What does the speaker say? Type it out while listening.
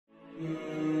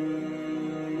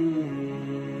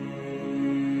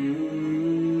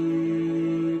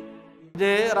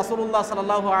যে রাসূলুল্লাহ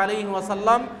সাল্লাল্লাহু আলাইহি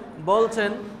ওয়াসাল্লাম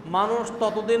বলছেন, মানুষ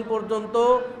ততদিন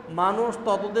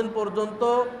পর্যন্ত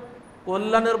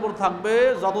কল্যাণের উপর থাকবে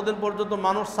যতদিন পর্যন্ত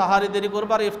মানুষ সাহারি দেরি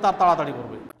করবে আর ইফতার তাড়াতাড়ি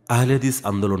করবে। আহলে হাদিস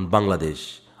আন্দোলন বাংলাদেশ,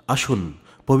 আসুন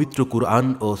পবিত্র কুরআন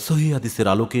ও সহিহ হাদিসের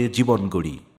আলোকে জীবন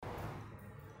গড়ি।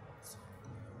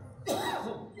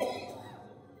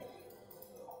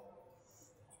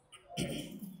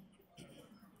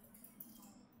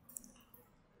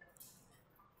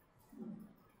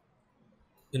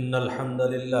 ইন্নাল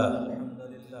হামদালিল্লাহ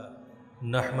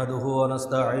নাহমাদুহু ওয়া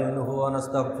নাস্তাঈনুহু ওয়া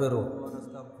নাস্তাগফিরুহ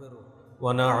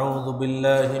ওয়া নাউযু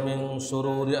বিল্লাহি মিন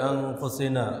শুরুরি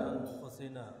আনফুসিনা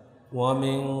ওয়া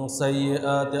মিন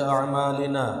সাইয়্যাতি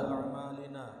আ'মালিনা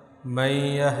মান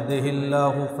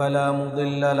ইয়াহদিহিল্লাহু ফালা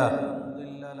মুদিল্লা লাহু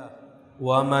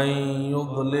ওয়া মান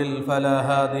ইউদ্লিল ফালা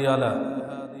হাদিয়া লাহু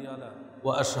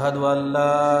ওয়া আশহাদু আন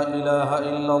লা ইলাহা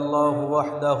ইল্লাল্লাহু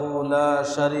ওয়াহদাহু লা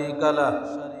শারীকা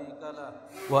লাহু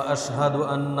وأشهد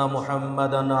أن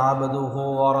محمدًا عبده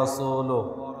ورسوله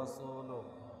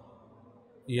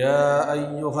يا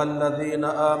أيها الذين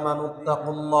آمنوا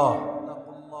اتقوا الله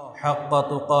حق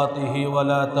تقاته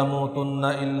ولا تموتن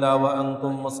إلا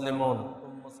وأنتم مسلمون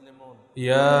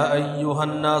يا أيها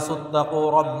الناس اتقوا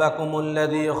ربكم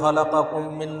الذي خلقكم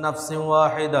من نفس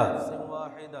واحدة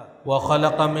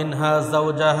وخلق منها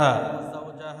زوجها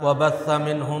وبث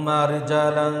منهما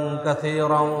رجالا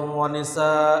كثيرا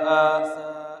ونساء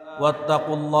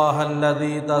واتقوا الله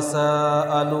الذي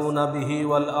تساءلون به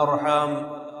والأرحام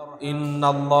إن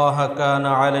الله كان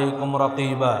عليكم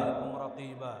رقيبا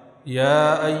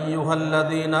يا أيها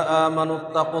الذين آمنوا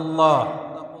اتقوا الله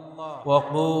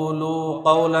وقولوا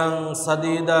قولا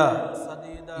سديدا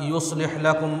يصلح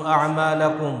لكم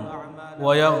أعمالكم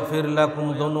ويغفر لكم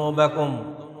ذنوبكم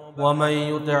ومن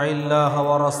يطع الله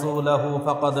ورسوله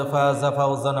فقد فاز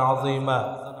فوزا عظيما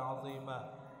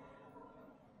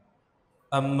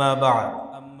আম্মা বা'দ।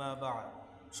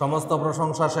 সমস্ত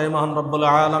প্রশংসা সেই মহান রব্বুল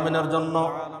আলামিনের জন্য,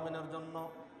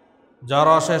 যার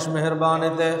অশেষ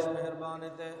মেহেরবানিতে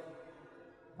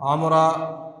আমরা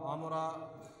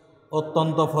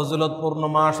অত্যন্ত ফজিলতপূর্ণ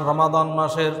মাস রমাদান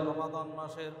মাসের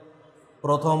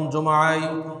প্রথম জুমায়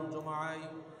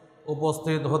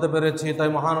উপস্থিত হতে পেরেছি, তাই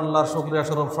মহান আল্লাহর শুকরিয়া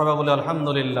স্বরূপ সবাই বলি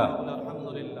আলহামদুলিল্লাহ।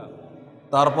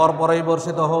 তারপর পরেই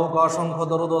বর্ষিত হোক অসংখ্য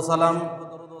দরুদ ও সালাম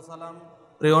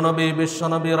প্রিয় নবী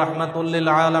বিশ্বনবী রাহমাতুল্লিল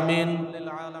আলামিন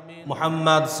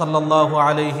মুহাম্মদ সাল্লাল্লাহু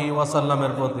আলাইহি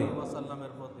ওয়াসাল্লামের প্রতি।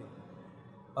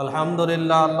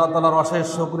 আলহামদুলিল্লাহ, আল্লাহ তাআলার অশেষ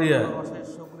শুকরিয়া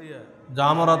যে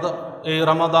আমরা এই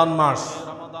রমাদান মাস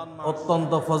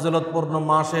অত্যন্ত ফজিলতপূর্ণ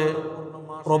মাসে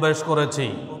প্রবেশ করেছি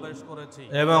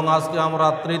এবং আজকে আমরা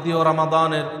তৃতীয়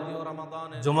রমাদানের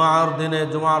জুমার দিনে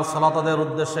জুমার সালাতের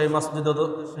উদ্দেশ্যে এই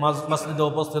মসজিদে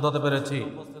উপস্থিত হতে পেরেছি।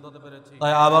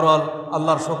 তাই আবারও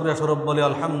আল্লাহর শুকরিয়া স্বরূপ বলি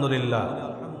আলহামদুলিল্লাহ।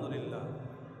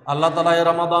 আল্লাহ তাআলা এই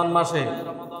রমাদান মাসে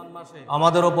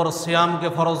আমাদের উপর সিয়ামকে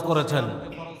ফরজ করেছেন।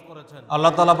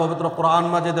 আল্লাহ তাআলা পবিত্র কোরআন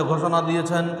মাজিদে ঘোষণা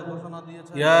দিয়েছেন,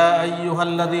 ইয়া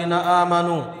আইয়ুহাল্লাযীনা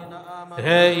আমানু,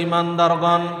 হে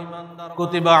ঈমানদারগণ,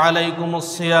 কুতিবা আলাইকুমুস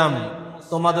সিয়াম,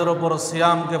 তোমাদের উপর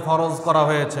সিয়ামকে ফরজ করা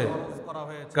হয়েছে,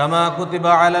 কামা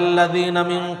কুতিবা আলাল্লাযীনা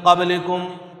মিন ক্বাবলিকুম,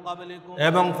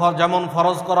 এবং যেমন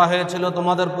ফরজ করা হয়েছিল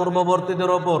তোমাদের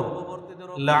পূর্ববর্তীদের উপর,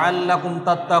 লাআল্লাকুম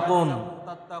তাত্তাকুন,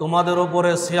 তোমাদের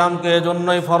উপরে সিয়ামকে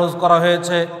এজন্যই ফরজ করা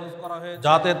হয়েছে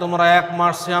যাতে তোমরা এক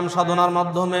মাস সিয়াম সাধনার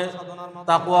মাধ্যমে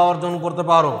তাকওয়া অর্জন করতে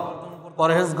পারো,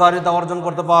 পরহেজগারিতা অর্জন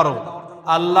করতে পারো,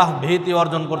 আল্লাহ ভীতি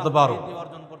অর্জন করতে পারো।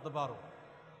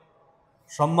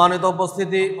 সম্মানিত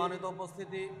উপস্থিতি,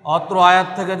 অত্র আয়াত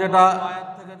থেকে যেটা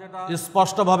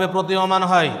স্পষ্টভাবে প্রতীয়মান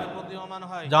হয়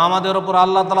যা আমাদের উপর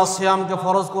আল্লাহ তাআলা সিয়ামকে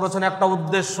ফরজ করেছেন একটা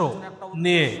উদ্দেশ্য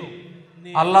নিয়ে।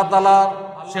 আল্লাহ তাআলা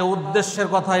সে উদ্দেশ্যের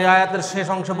কথা এই আয়াতের শেষ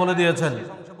অংশে বলে দিয়েছেন,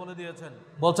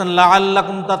 বলছেন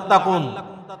লাআল্লাকুম তাত্তাকুন,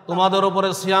 তোমাদের উপরে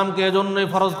সিয়ামকে এজন্যই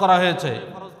ফরজ করা হয়েছে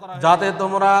যাতে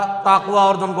তোমরা তাকওয়া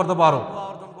অর্জন করতে পারো।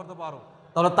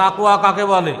 তাহলে তাকওয়া কাকে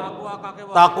বলে?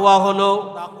 তাকওয়া হলো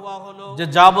যে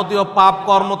যাবতীয় পাপ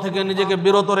কর্ম থেকে নিজেকে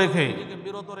বিরত রেখে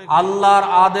আল্লাহর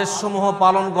আদেশসমূহ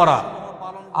পালন করা,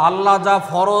 আল্লাহ যা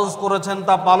ফরজ করেছেন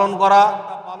তা পালন করা,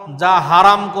 যা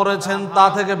হারাম করেছেন তা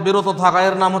থেকে বিরত থাকা,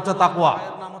 এর নাম হচ্ছে তাকওয়া।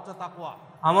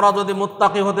 আমরা যদি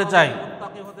মুত্তাকি হতে চাই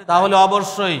তাহলে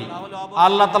অবশ্যই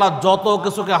আল্লাহ তাআলা যত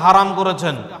কিছুকে হারাম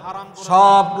করেছেন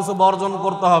সব কিছু বর্জন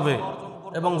করতে হবে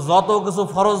এবং যত কিছু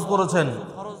ফরজ করেছেন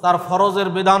তার ফরজের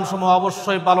বিধানসমূহ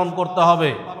অবশ্যই পালন করতে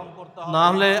হবে, না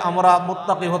হলে আমরা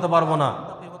মুত্তাকি হতে পারবো না।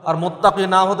 আর মুত্তাকি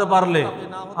না হতে পারলে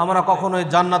আমরা কখনোই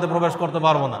জান্নাতে প্রবেশ করতে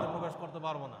পারবো না।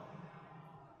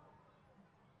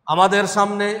 আমাদের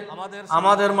সামনে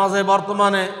আমাদের মাঝে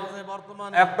বর্তমানে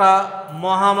একটা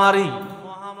মহামারী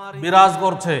বিরাজ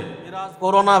করছে,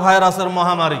 করোনা ভাইরাসের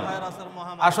মহামারী।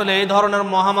 আসলে এই ধরনের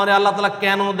মহামারী আল্লাহ তাআলা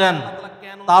কেন দেন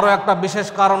তারও একটা বিশেষ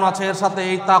কারণ আছে, এর সাথে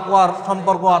এই তাকওয়ার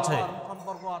সম্পর্ক আছে।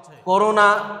 করোনা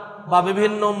বা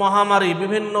বিভিন্ন মহামারী,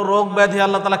 বিভিন্ন রোগ ব্যাধি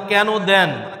আল্লাহ তাআলা কেন দেন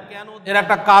এর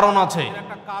একটা কারণ আছে।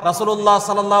 রাসূলুল্লাহ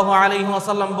সাল্লাল্লাহু আলাইহি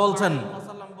ওয়াসাল্লাম বলছেন,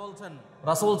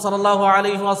 রাসূল সাল্লাল্লাহু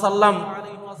আলাইহি ওয়াসাল্লাম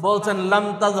বলছেন, লাম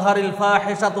তাজহারিল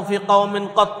ফাহিশাতু ফি কওমিন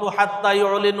কাত্তু হাত্তা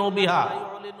ইউলিনু বিহা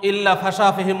ইল্লা ফাশা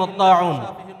ফিহিমুত তাউন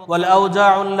ওয়াল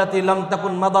আওজাউ আল্লাতী লাম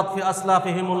তাকুন মাদাত ফি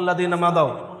আসলাফিহিমুল লাযিনা মাদাউ।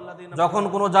 যখন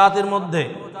কোনো জাতির মধ্যে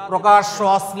প্রকাশ্য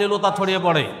অশ্লীলতা ছড়িয়ে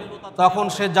পড়ে তখন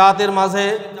সে জাতির মাঝে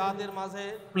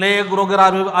প্লেগ রোগের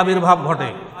আবির্ভাব ঘটে।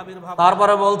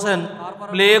 তারপরে বলছেন,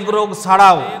 প্লেগ রোগ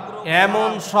ছাড়াও এমন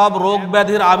সব রোগ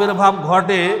ব্যাধির আবির্ভাব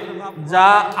ঘটে যা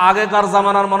আগেকার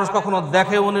জামানার মানুষ কখনো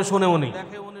দেখেওনি, শুনেওনি।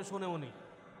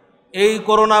 এই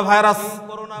করোনা ভাইরাস,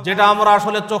 যেটা আমরা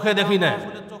আসলে চোখে দেখি না,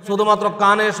 শুধুমাত্র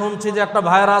কানে শুনছি যে একটা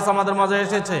ভাইরাস আমাদের মাঝে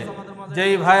এসেছে,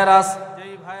 যেই ভাইরাস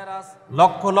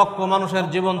লক্ষ লক্ষ মানুষের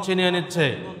জীবন ছিনিয়ে নিচ্ছে।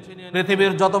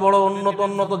 পৃথিবীর যত বড়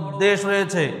উন্নত দেশ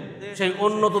রয়েছে সেই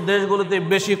উন্নত দেশগুলোতে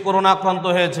বেশি করোনা আক্রান্ত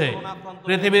হয়েছে।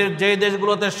 পৃথিবীর যেই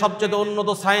দেশগুলোতে সবচেয়ে উন্নত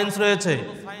সায়েন্স রয়েছে,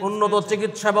 উন্নত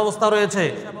চিকিৎসা ব্যবস্থা রয়েছে,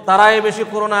 তারাই বেশি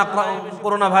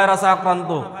করোনা ভাইরাসে আক্রান্ত,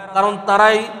 কারণ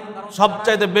তারাই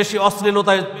সবচাইতে বেশি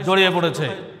অশ্লীলতায় জড়িয়ে পড়েছে।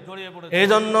 এই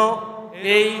জন্য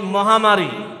এই মহামারী,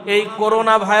 এই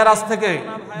করোনা ভাইরাস থেকে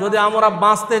যদি আমরা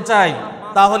বাঁচতে চাই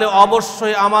তাহলে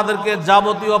অবশ্যই আমাদেরকে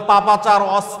যাবতীয় পাপাচার,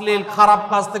 অশ্লীল খারাপ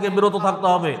কাজ থেকে বিরত থাকতে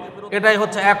হবে। এটাই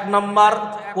হচ্ছে এক নাম্বার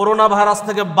করোনা ভাইরাস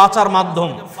থেকে বাঁচার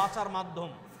মাধ্যম।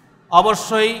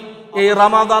 অবশ্যই এই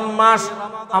রমাদান মাস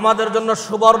আমাদের জন্য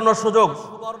সুবর্ণ সুযোগ।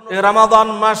 এই রমাদান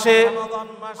মাসে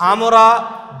আমরা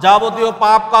যাবতীয়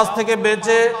পাপ কাজ থেকে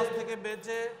বেঁচে,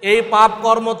 এই পাপ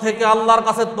কর্ম থেকে আল্লাহর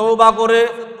কাছে তওবা করে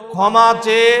ক্ষমা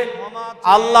চেয়ে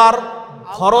আল্লাহর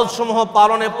ফরজ সমূহ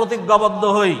পালনে প্রতিজ্ঞাবদ্ধ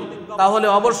হই, তাহলে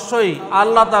অবশ্যই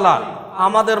আল্লাহ তাআলা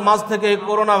আমাদের মাঝ থেকে এই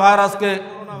করোনা ভাইরাসকে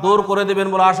দূর করে দিবেন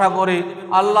বলে আশা করি।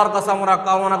 আল্লাহর কাছে আমরা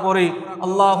কামনা করি,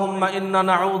 আল্লাহুম্মা ইন্না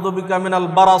নাউযু বিকা মিনাল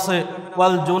বারাসি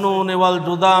ওয়াল জুনুনি ওয়াল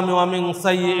জুদামি ওয়া মিন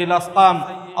সাইয়্যিল আসকাম।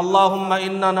 আল্লাহুম্মা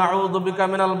ইন্না নাউযু বিকা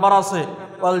মিনাল বারাসি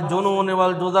ওয়াল জুনুনি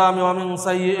ওয়াল জুদামি ওয়া মিন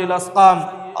সাইয়্যিল আসকাম।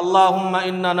 আল্লাহুম্মা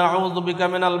ইন্না নাউযু বিকা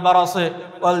মিনাল বারাসি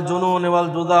ওয়াল জুনুনি ওয়াল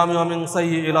জুদামি ওয়া মিন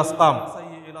সাইয়্যিল আসকাম।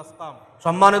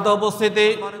 সম্মানিত উপস্থিতি,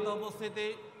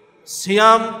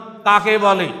 সিয়াম কাকে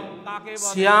বলে,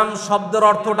 সিয়াম শব্দের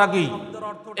অর্থটা কি,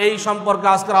 এই সম্পর্কে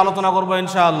আজকের আলোচনা করব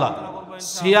ইনশাআল্লাহ।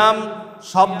 সিয়াম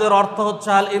শব্দের অর্থ হচ্ছে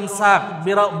আল ইমসাক,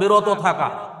 বিরত থাকা।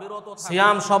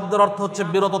 সিয়াম শব্দের অর্থ হচ্ছে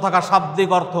বিরত থাকা, শাব্দিক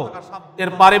অর্থ। এর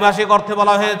পারিভাষিক অর্থে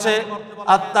বলা হয়েছে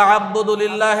আত-তাআব্বুদু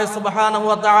লিল্লাহি সুবহানাহু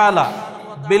ওয়া তাআলা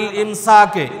বিল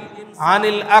ইমসাকে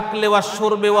আনিল আকলি ওয়াশ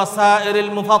শুরবি ওয়া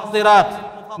সাইরিল মুফাত্তিরাত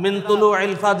মিন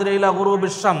তুলুইল ফাজর ইলা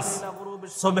গুরুবিশ শামস।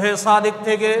 সুবহে সাদিক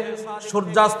থেকে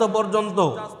সূর্যাস্ত পর্যন্ত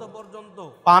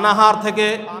পানাহার থেকে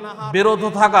বিরত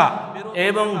থাকা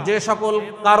এবং যে সকল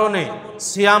কারণে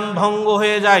সিয়াম ভঙ্গ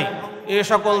হয়ে যায়, এ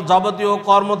সকল যাবতীয়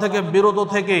কর্ম থেকে বিরত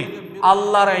থেকে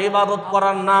আল্লাহর ইবাদত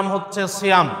করার নাম হচ্ছে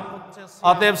সিয়াম।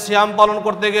 অতএব সিয়াম পালন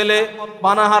করতে গেলে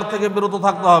পানাহার থেকে বিরত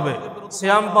থাকতে হবে।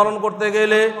 সিয়াম পালন করতে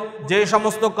গেলে যে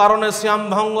সমস্ত কারণে সিয়াম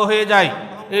ভঙ্গ হয়ে যায়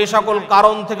এই সকল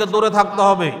কারণ থেকে দূরে থাকতে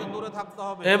হবে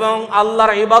এবং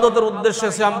আল্লাহর ইবাদতের উদ্দেশ্যে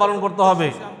সিয়াম পালন করতে হবে,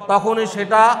 তখনই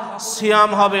সেটা সিয়াম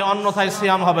হবে, অন্যথায়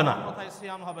সিয়াম হবে না।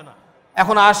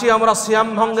 এখন আসি আমরা সিয়াম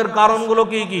ভঙ্গের কারণগুলো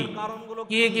কি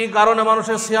কি কি কারণে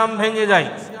মানুষের সিয়াম ভেঙে যায়।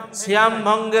 সিয়াম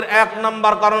ভঙ্গের এক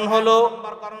নাম্বার কারণ হলো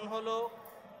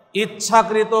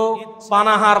ইচ্ছাকৃত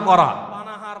পানাহার করা।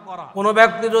 কোন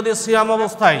ব্যক্তি যদি সিয়াম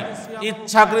অবস্থায়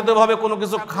ইচ্ছাকৃতভাবে কোনো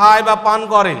কিছু খায় বা পান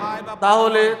করে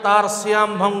তাহলে তার সিয়াম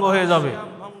ভঙ্গ হয়ে যাবে।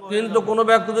 কিন্তু কোনো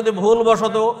ব্যক্তি যদি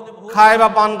ভুলবশত খায় বা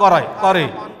পান করে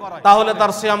তাহলে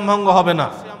তার সিয়াম ভঙ্গ হবে না,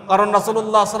 কারণ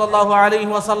রাসূলুল্লাহ সাল্লাল্লাহু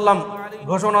আলাইহি ওয়াসাল্লাম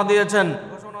ঘোষণা দিয়েছেন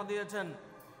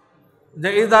যে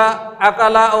ইযা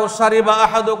আকালা আও শারিবা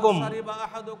আহাদুকুম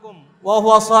ওয়া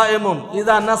হুয়া সাইমুন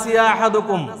ইযা নাসিয়া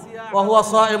আহাদুকুম ওয়া হুয়া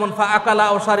সাইমুন ফা আকালা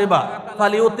আও শারিবা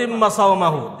ফালিউতিম্মা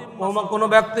সাওমাহু। কোনো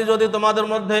ব্যক্তি যদি তোমাদের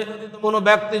মধ্যে কোনো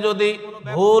ব্যক্তি যদি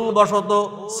ভুলবশত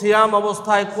সিয়াম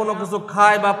অবস্থায় কোনো কিছু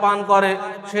খায় বা পান করে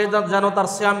সে যেন তার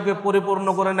সিয়ামকে পরিপূর্ণ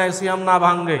করে নেয়, সিয়াম না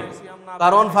ভাঙে।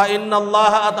 কারণ ফা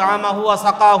ইন্নাল্লাহা আত'আমাহু ওয়া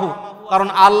সাকাহু, কারণ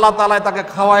আল্লাহ তাআলা তাকে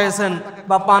খাওয়াইছেন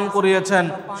বা পান করিয়েছেন,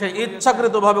 সে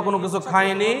ইচ্ছাকৃতভাবে কোনো কিছু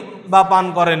খায়নি বা পান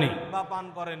করেনি।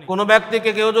 কোনো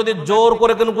ব্যক্তিকে কেউ যদি জোর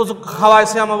করে কোনো কিছু খাওয়ায়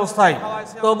সিয়াম অবস্থায়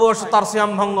তবুও তার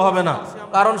সিয়াম ভঙ্গ হবে না,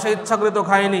 কারণ সে ইচ্ছাকৃত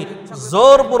খায়নি,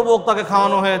 জোরপূর্বক তাকে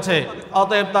খাওয়ানো হয়েছে,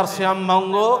 অতএব তার সিয়াম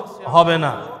ভঙ্গ হবে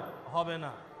না।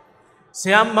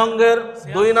 সিয়াম ভঙ্গের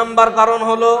 2 নম্বর কারণ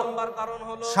হলো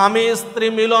স্বামী স্ত্রী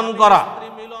মিলন করা।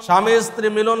 স্বামী স্ত্রী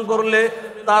মিলন করলে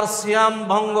তার সিয়াম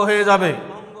ভঙ্গ হয়ে যাবে।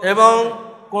 এবং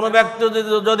কোনো ব্যক্তি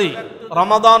যদি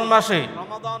রমাদান মাসে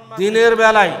দিনের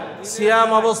বেলায় সিয়াম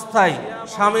অবস্থায়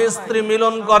স্বামী স্ত্রী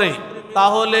মিলন করে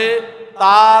তাহলে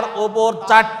তার ওপর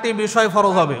 4টি বিষয়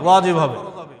ফরজ হবে, ওয়াজিব হবে।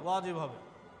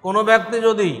 কোনো ব্যক্তি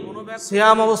যদি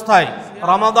সিয়াম অবস্থায়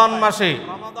রমাদান মাসে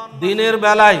দিনের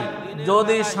বেলায়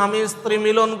যদি স্বামী স্ত্রী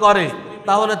মিলন করে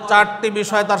তাহলে 4টি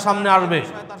বিষয় তার সামনে আসবে।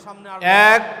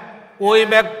 এক, ওই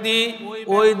ব্যক্তি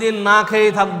ওই দিন না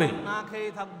খেয়েই থাকবে,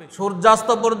 সূর্যাস্ত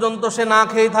পর্যন্ত সে না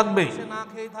খেয়েই থাকবে।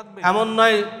 এমন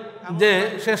নয় যে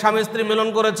সে স্বামী স্ত্রী মিলন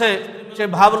করেছে, সে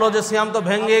ভাবলো যে সিয়াম তো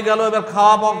ভেঙে গেল, এবার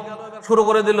খাওয়া শুরু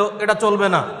করে দিল, এটা চলবে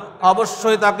না।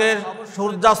 অবশ্যই তাকে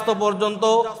সূর্যাস্ত পর্যন্ত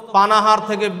পানাহার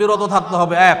থেকে বিরত থাকতে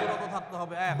হবে। 1।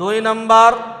 2 নম্বর,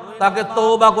 তাকে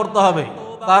তওবা করতে হবে,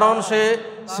 কারণ সে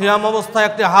সিয়াম অবস্থায়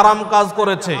একটি হারাম কাজ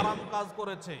করেছে।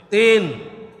 3,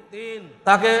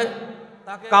 তাকে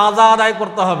কাজা আদায়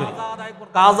করতে হবে।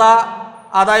 কাজা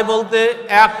আদায় বলতে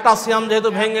একটা সিয়াম যেহেতু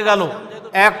ভেঙে গেল,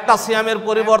 একটা সিয়ামের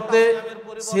পরিবর্তে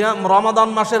সিয়াম রমাদান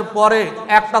মাসের পরে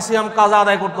একটা সিয়াম কাজা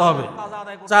আদায় করতে হবে।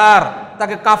 4,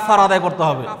 তাকে কাফারা আদায় করতে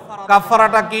হবে।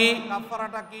 কাফারাটা কি?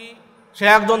 সে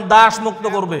একজন দাস মুক্ত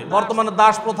করবে। বর্তমানে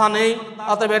দাস প্রথা নেই,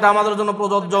 অতএব এটা আমাদের জন্য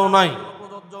প্রযোজ্য নয়।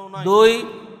 2,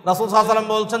 রাসূল সাল্লাল্লাহু আলাইহি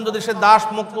ওয়াসাল্লাম বলছেন যদি সে দাস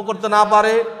মুক্ত করতে না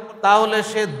পারে তাহলে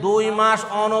সে 2 মাস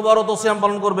অনবরত সিয়াম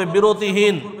পালন করবে,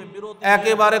 বিরতিহীন,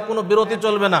 একেবারে কোনো বিরতি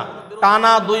চলবে না,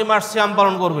 টানা 2 মাস সিয়াম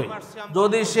পালন করবে।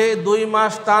 যদি সে 2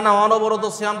 মাস টানা অনবরত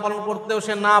সিয়াম পালন করতেও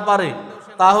সে না পারে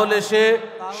তাহলে সে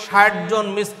 60 জন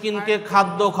মিসকিনকে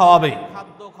খাদ্য খাওয়াবে।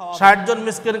 60 জন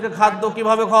মিসকিনকে খাদ্য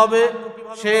কিভাবে খাওয়াবে?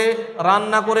 সে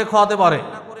রান্না করে খাওয়াতে পারে,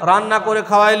 রান্না করে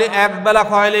খাওয়াইলে 1 বেলা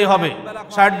খাওয়াইলেই হবে।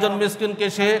 60 জন মিসকিনকে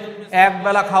সে 1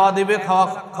 বেলা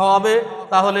খাওয়াবে,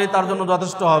 তাহলেই তার জন্য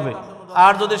যথেষ্ট হবে।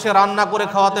 আর যদি সে রান্না করে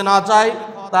খাওয়াতে না চায়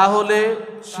তাহলে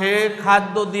সে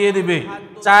খাদ্য দিয়ে দিবে,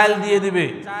 চাল দিয়ে দিবে।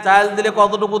 চাল দিলে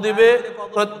কতটুকু দিবে?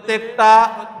 প্রত্যেকটা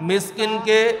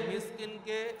মিসকিনকে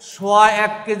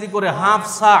 1.25 কেজি করে, হাফ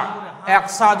সা, 1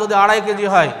 সা যদি 2.5 কেজি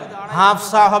হয়, হাফ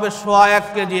সা হবে 1.25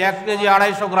 কেজি, 1 কেজি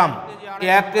 250 গ্রাম।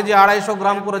 1 কেজি 250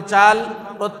 গ্রাম করে চাল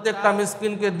প্রত্যেকটা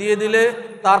মিসকিনকে দিয়ে দিলে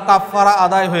তার কাফারা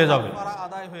আদায় হয়ে যাবে।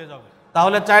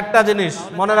 তাহলে 4টা জিনিস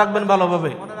মনে রাখবেন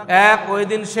ভালোভাবে। 1, ওই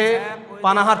দিন সে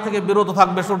পানাহার থেকে বিরত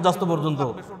থাকবে সূর্যাস্ত পর্যন্ত।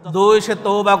 2, সে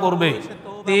তওবা করবে।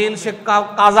 3, সে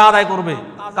কাজা আদায় করবে।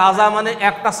 কাজা মানে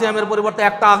একটা সিয়ামের পরিবর্তে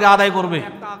একটা আগে আদায় করবে,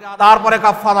 তারপরে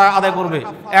কাফারা আদায় করবে।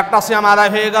 একটা সিয়াম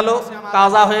আদায় হয়ে গেল,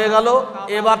 কাজা হয়ে গেল,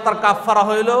 এবার তার কাফারা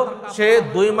হইল সে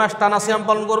 2 মাস টানা সিয়াম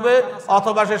পালন করবে,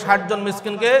 অথবা সে 60 জন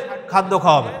মিসকিনকে খাদ্য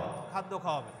খাওয়াবে।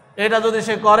 এটা যদি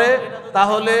সে করে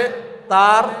তাহলে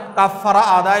তার কাফারা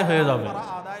আদায় হয়ে যাবে।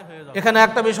 এখানে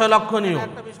একটা বিষয় লক্ষণীয়,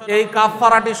 এই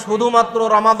কাফারাটি শুধুমাত্র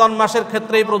রমাদান মাসের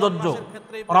ক্ষেত্রেই প্রযোজ্য।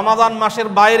 রমাদান মাসের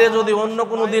বাইরে যদি অন্য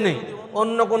কোনো দিনে,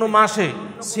 অন্য কোনো মাসে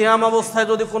সিয়াম অবস্থায়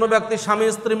যদি কোনো ব্যক্তি স্বামী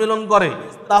স্ত্রী মিলন করে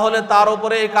তাহলে তার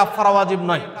উপরে এই কাফারা ওয়াজিব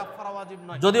নয়।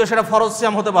 যদিও সেটা ফরজ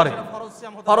সিয়াম হতে পারে,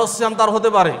 ফরজ সিয়াম তার হতে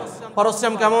পারে। ফরজ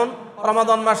সিয়াম কেমন?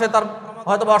 রমাদান মাসে তার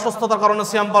হয়তো অসুস্থতার কারণে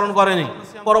সিয়াম পালন করেনি,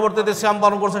 পরবর্তীতে সিয়াম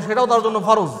পালন করছে, সেটাও তার জন্য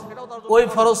ফরজ। ওই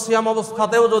ফরজ সিয়াম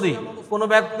অবস্থাতেও যদি কোনো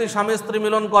ব্যক্তি স্বামী স্ত্রী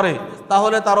মিলন করে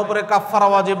তাহলে তার উপরে কাফারা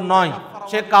ওয়াজিব নয়,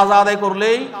 সে কাজা আদায়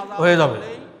করলেই হয়ে যাবে।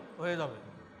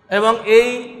 এবং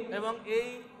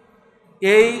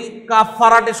এই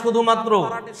কাফারাটি শুধুমাত্র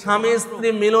স্বামী স্ত্রী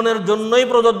মিলনের জন্যই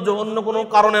প্রযোজ্য, অন্য কোনো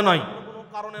কারণে নয়।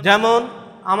 যেমন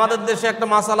আমাদের দেশে একটা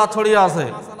মাসালা ছড়িয়ে আছে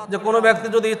যে কোনো ব্যক্তি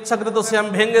যদি ইচ্ছাকৃত সিয়াম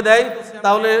ভেঙে দেয়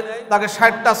তাহলে তাকে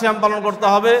 60টা সিয়াম পালন করতে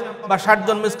হবে বা 60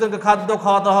 জন মিসকিনকে খাদ্য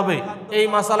খাওয়াতে হবে। এই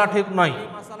মাসালা ঠিক নয়,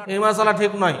 এই মাসালা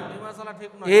ঠিক নয়।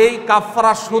 এই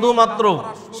কাফারা শুধুমাত্র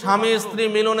স্বামী স্ত্রী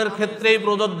মিলনের ক্ষেত্রেই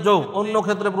প্রযোজ্য, অন্য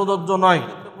ক্ষেত্রে প্রযোজ্য নয়।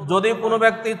 যদি কোনো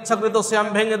ব্যক্তি ইচ্ছাকৃত সিয়াম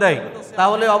ভেঙে দেয়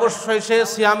তাহলে অবশ্যই সে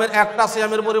সিয়ামের একটা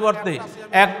সিয়ামের পরিবর্তে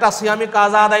একটা সিয়ামি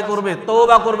কাজা আদায় করবে,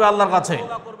 তওবা করবে, আল্লাহর কাছে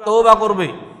তওবা করবে।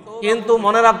 কিন্তু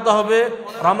মনে রাখতে হবে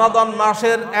রমাদান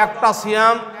মাসের একটা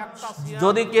সিয়াম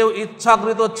যদি কেউ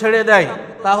ইচ্ছাকৃত ছেড়ে দেয়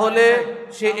তাহলে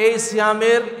সে এই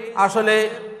সিয়ামের আসলে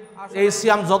এই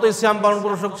সিয়াম যতই সিয়াম পালন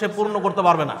করুক সে পূর্ণ করতে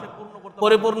পারবে না,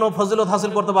 পরিপূর্ণ ফজিলত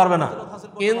হাসিল করতে পারবে না।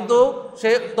 কিন্তু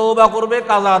সে তওবা করবে,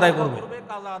 কাজা আদায় করবে।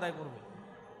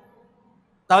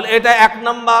 তাহলে এটা 1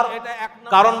 নাম্বার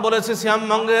কারণ বলেছি সিয়াম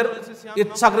ভঙ্গের,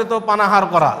 ইচ্ছাকৃত পানাহার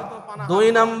করা। 2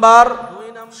 নাম্বার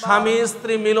স্বামী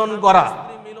স্ত্রী মিলন করা।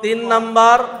 3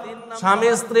 নাম্বার স্বামী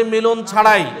স্ত্রী মিলন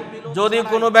ছাড়াই যদি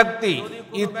কোনো ব্যক্তি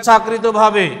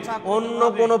ইচ্ছাকৃতভাবে অন্য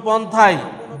কোনো পন্থায়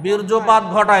বীর্যপাত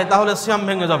ঘটায় তাহলে সিয়াম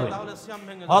ভেঙে যাবে।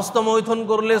 হস্তমৈথুন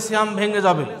করলে সিয়াম ভেঙে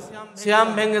যাবে, সিয়াম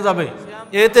ভেঙে যাবে।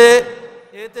 এতে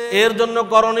এর জন্য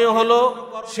করণীয় হলো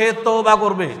সে তওবা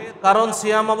করবে, কারণ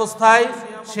সিয়াম অবস্থায়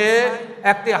সে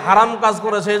একটি হারাম কাজ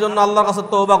করেছে, এই জন্য আল্লাহর কাছে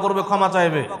তওবা করবে, ক্ষমা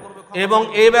চাইবে। এবং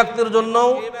এই ব্যক্তির জন্যও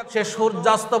সে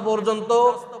সূর্যাস্ত পর্যন্ত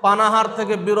পানাহার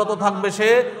থেকে বিরত থাকবে, সে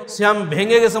সিয়াম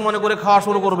ভেঙে গেছে মনে করে খাওয়া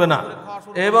শুরু করবে না।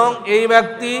 এবং এই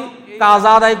ব্যক্তি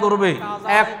কাজা আদায় করবে,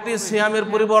 একটি সিয়ামের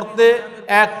পরিবর্তে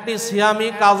একটি সিয়ামই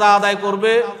কাজা আদায়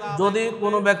করবে যদি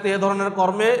কোনো ব্যক্তি এ ধরনের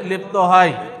কর্মে লিপ্ত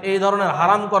হয়, এই ধরনের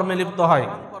হারাম কর্মে লিপ্ত হয়।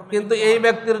 কিন্তু এই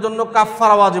ব্যক্তির জন্য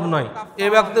কাফফারা ওয়াজিব নয়, এই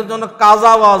ব্যক্তির জন্য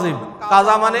কাজা ওয়াজিব।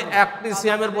 কাজা মানে একটি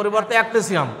সিয়ামের পরিবর্তে একটি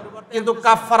সিয়াম, কিন্তু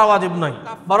কাফফারা ওয়াজিব নয়,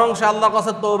 বরং সে আল্লাহর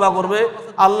কাছে তওবা করবে।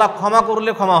 আল্লাহ ক্ষমা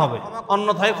করলে ক্ষমা হবে,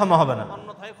 অন্যথায় ক্ষমা হবে না।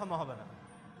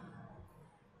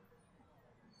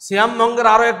 সিয়াম ভঙ্গের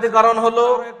আরো একটি কারণ হলো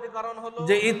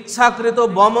যে ইচ্ছাকৃত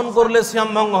বমন করলে সিয়াম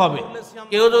ভঙ্গ হবে।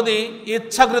 কেউ যদি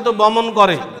ইচ্ছাকৃত বমন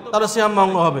করে তাহলে সিয়াম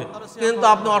ভঙ্গ হবে, কিন্তু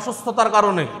আপনি অসুস্থতার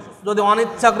কারণে যদি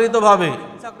অনিচ্ছাকৃতভাবে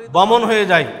বমন হয়ে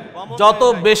যায়, যত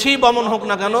বেশি বমন হোক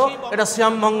না কেন, এটা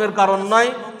সিয়াম ভঙ্গের কারণ নয়,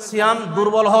 সিয়াম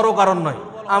দুর্বল হওয়ারও কারণ নয়।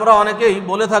 আমরা অনেকেই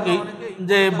বলে থাকি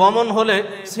যে বমন হলে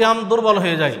সিয়াম দুর্বল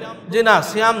হয়ে যায়। যে না,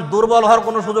 সিয়াম দুর্বল হওয়ার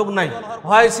কোনো সুযোগ নাই,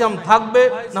 হয় সিয়াম থাকবে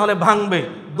না হলে ভাঙবে,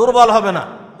 দুর্বল হবে না।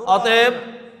 অতএব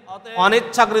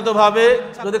অনিচ্ছাকৃতভাবে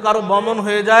যদি কারো বমন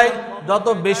হয়ে যায়, যত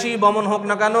বেশি বমন হোক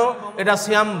না কেন, এটা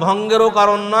সিয়াম ভঙ্গেরও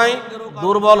কারণ নয়,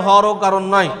 দুর্বল হওয়ারও কারণ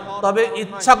নয়। তবে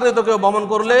ইচ্ছাকৃত কেউ বমন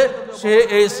করলে সে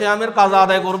এই সিয়ামের কাজা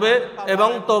আদায় করবে এবং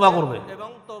তওবা করবে,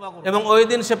 এবং ওই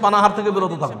দিন সে পানাহার থেকে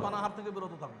বিরত থাকবে।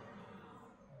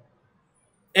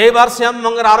 এইবার সিয়াম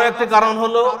ভঙ্গের আরো একটি কারণ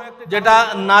হলো, যেটা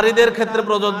নারীদের ক্ষেত্রে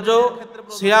প্রযোজ্য।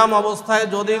 সিয়াম অবস্থায়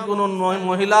যদি কোনো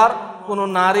মহিলার, কোনো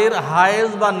নারীর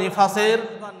হায়েজ বা নিফাসের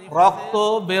রক্ত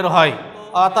বের হয়,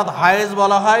 অর্থাৎ হায়েজ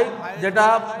বলা হয় যেটা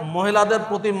মহিলাদের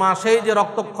প্রতি মাসেই যে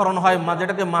রক্তক্ষরণ হয়,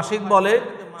 যেটাকে মাসিক বলে,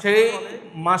 সেই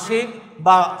মাসিক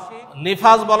বা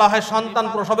নিফাস বলা হয় সন্তান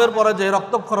প্রসবের পরে যে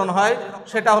রক্তক্ষরণ হয়,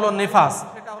 সেটা হলো নিফাস।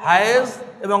 হায়েজ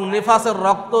এবং নিফাসের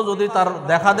রক্ত যদি তার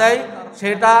দেখা দেয়,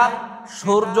 সেটা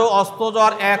সূর্য অস্ত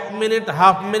যাওয়ার 1 মিনিট,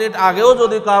 হাফ মিনিট আগেও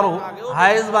যদি কারো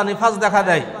হায়েজ বা নিফাস দেখা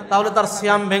দেয়, তাহলে তার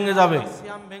সিয়াম ভেঙে যাবে,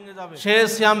 সে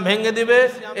সিয়াম ভেঙে দিবে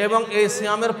এবং এই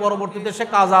সিয়ামের পরবর্তীতে সে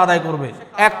কাজা আদায় করবে।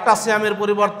 একটা সিয়ামের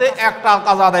পরিবর্তে একটা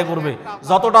কাজা আদায় করবে,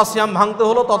 যতটা সিয়াম ভাঙতে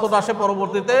হলো ততটা সে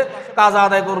পরবর্তীতে কাজা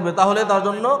আদায় করবে, তাহলে তার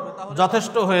জন্য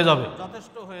যথেষ্ট হয়ে যাবে।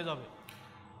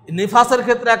 নিফাসের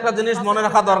ক্ষেত্রে একটা জিনিস মনে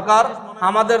রাখা দরকার,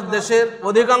 আমাদের দেশের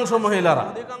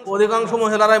অধিকাংশ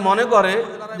মহিলারাই মনে করে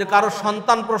যে কারো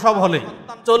সন্তান প্রসব হলে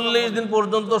 40 দিন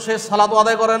পর্যন্ত সে সালাত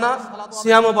আদায় করে না,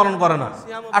 সিয়ামও পালন করে না।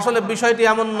 আসলে বিষয়টি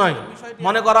এমন নয়।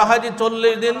 মনে করা হয় যে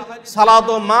 40 দিন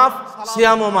সালাতও মাফ,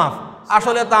 সিয়ামও মাফ।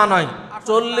 আসলে তা নয়।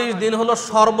 40 দিন হলো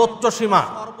সর্বোচ্চ সীমা,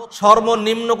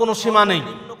 সর্বনিম্ন কোনো সীমা নেই।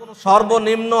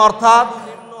 সর্বনিম্ন অর্থাৎ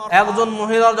একজন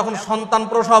মহিলার যখন সন্তান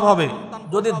প্রসব হবে,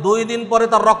 যদি 2 দিন পরে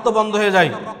তার রক্ত বন্ধ হয়ে যায়,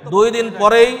 2 দিন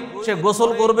পরেই সে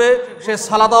গোসল করবে, সে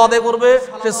সালাত আদায় করবে,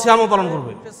 সে সিয়ামও পালন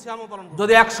করবে।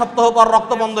 যদি 1 সপ্তাহ পর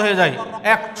রক্ত বন্ধ হয়ে যায়,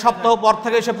 1 সপ্তাহ পর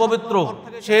থেকে সে পবিত্র,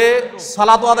 সে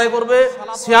সালাত আদায় করবে,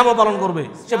 সিয়ামও পালন করবে।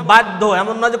 সে বাধ্য,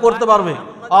 এমন না যে করতে পারবে।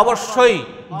 অবশ্যই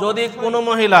যদি কোনো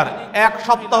মহিলার 1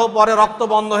 সপ্তাহ পরে রক্ত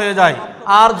বন্ধ হয়ে যায়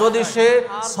আর যদি সে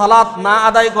সালাত না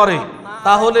আদায় করে,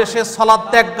 তাহলে সে সালাত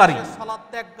ত্যাগকারী।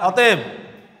 অতএব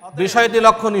বিষয়টি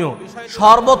লক্ষণীয়।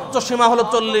 সর্বোচ্চ সীমা হলো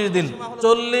 40 দিন।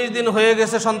 40 দিন হয়ে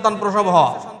গেছে সন্তান প্রসব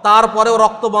হওয়া, তারপরেও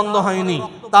রক্ত বন্ধ হয়নি,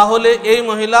 তাহলে এই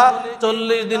মহিলা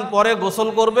 40 দিন পরে গোসল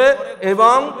করবে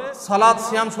এবং সালাত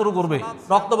সিয়াম শুরু করবে,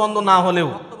 রক্ত বন্ধ না হলেও।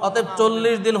 অতএব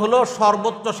 40 দিন হলো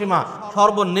সর্বোচ্চ সীমা,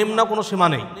 সর্বনিম্ন কোনো সীমা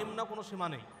নেই।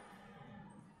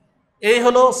 এই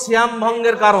হলো সিয়াম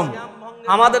ভঙ্গের কারণ।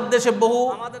 আমাদের দেশে বহু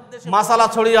মাসালা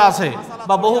ছড়িয়ে আছে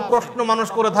বা বহু প্রশ্ন মানুষ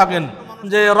করে থাকেন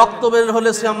যে রক্ত বের হলে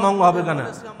সিয়াম ভঙ্গ হবে কেন?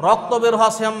 রক্ত বের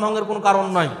হওয়া সিয়াম ভঙ্গের কোনো কারণ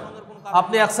নয়।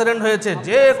 আপনি অ্যাক্সিডেন্ট হয়েছে,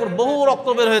 যে বহু রক্ত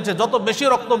বের হয়েছে, যত বেশি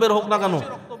রক্ত বের হোক না কেন,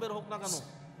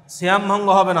 সিয়াম ভঙ্গ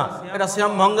হবে না। এটা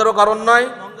সিয়াম ভঙ্গেরও কারণ নয়,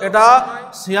 এটা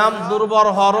সিয়াম দুর্বল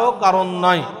হওয়ারও কারণ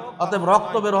নয়। অতএব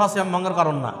রক্ত বের হওয়া সিয়াম ভঙ্গের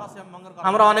কারণ না।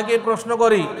 আমরা অনেকেই প্রশ্ন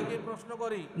করি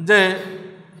যে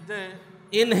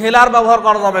ইনহেলার ব্যবহার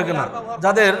করা যাবে কিনা।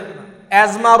 যাদের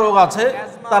অ্যাজমা রোগ আছে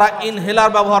তারা ইনহেলার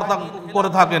ব্যবহার করে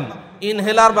থাকেন।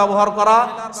 ইনহেলার ব্যবহার করা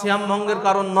সিয়াম ভঙ্গের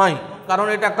কারণ নয়, কারণ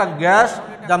এটা একটা গ্যাস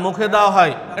যা মুখে দেওয়া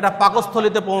হয়, এটা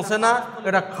পাকস্থলিতে পৌঁছে না,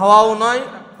 এটা খাওয়াও নয়,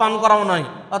 পান করাও নয়।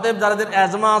 অতএব যাদের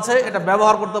অ্যাজমা আছে এটা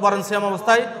ব্যবহার করতে পারেন সিয়াম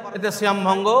অবস্থায়, এতে সিয়াম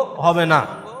ভঙ্গ হবে না।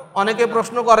 অনেকে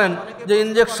প্রশ্ন করেন যে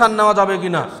ইনজেকশন নেওয়া যাবে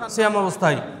কিনা সিয়াম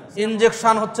অবস্থায়।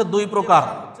 ইনজেকশন হচ্ছে 2 প্রকার।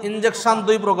 ইনজেকশন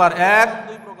 2 প্রকার। এক,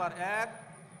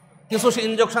 কিছু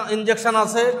ইনজেকশন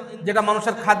আছে যেটা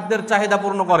মানুষের খাদ্যের চাহিদা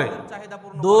পূর্ণ করে।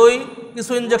 2,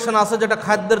 কিছু ইনজেকশন আছে যেটা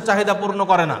খাদ্যের চাহিদা পূর্ণ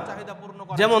করে না।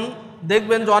 যেমন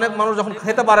দেখবেন যে অনেক মানুষ যখন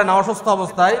খেতে পারে না অসুস্থ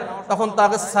অবস্থায়, তখন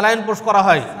তাকে স্যালাইন পুশ করা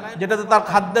হয়, যেটাতে তার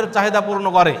খাদ্যের চাহিদা পূর্ণ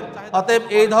করে। অতএব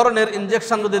এই ধরনের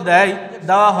ইনজেকশন যদি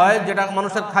দেওয়া হয় যেটা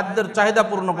মানুষের খাদ্যের চাহিদা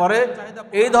পূর্ণ করে,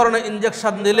 এই ধরনের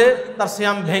ইনজেকশন দিলে তার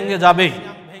সিয়াম ভেঙে যাবে।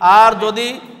 আর যদি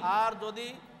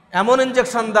এমন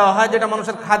ইনজেকশন দেওয়া হয় যেটা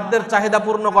মানুষের খাদ্যের চাহিদা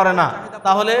পূর্ণ করে না,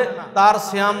 তাহলে তার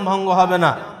সিয়াম ভঙ্গ হবে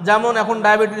না। যেমন এখন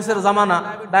ডায়াবেটিসের জামানা,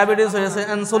 ডায়াবেটিস হয়েছে,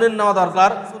 ইনসুলিন নেওয়া দরকার।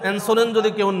 ইনসুলিন যদি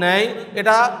কেউ নেয়,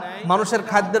 এটা মানুষের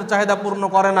খাদ্যের চাহিদা পূর্ণ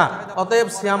করে না, অতএব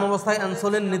সিয়াম অবস্থায়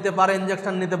ইনসুলিন নিতে পারে,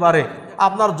 ইনজেকশন নিতে পারে।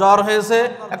 আপনার জ্বর হয়েছে,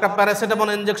 একটা প্যারাসিটামল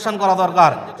ইনজেকশন করা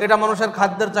দরকার, এটা মানুষের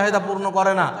খাদ্যের চাহিদা পূর্ণ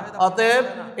করে না, অতএব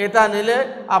এটা নিলে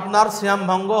আপনার সিয়াম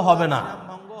ভঙ্গ হবে না।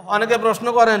 অনেকে প্রশ্ন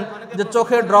করেন যে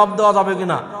চোখে ড্রপ দেওয়া যাবে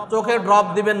কিনা। চোখে ড্রপ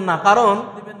দিবেন না, কারণ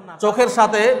চোখের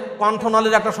সাথে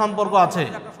কণ্ঠনালীর একটা সম্পর্ক আছে।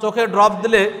 চোখে ড্রপ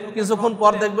দিলে কিছুক্ষণ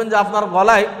পর দেখবেন যে আপনার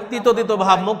গলায় তিতো তিতো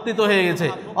ভাব, মুখ তিতো হয়ে গেছে,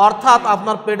 অর্থাৎ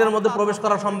আপনার পেটের মধ্যে প্রবেশ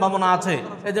করার সম্ভাবনা আছে।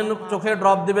 এই জন্য চোখে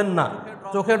ড্রপ দিবেন না,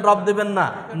 চোখে ড্রপ দিবেন না।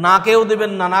 নাকেও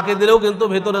দিবেন না, নাকে দিলেও কিন্তু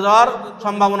ভিতরে যাওয়ার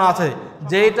সম্ভাবনা আছে।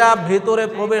 যেটা ভিতরে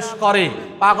প্রবেশ করে,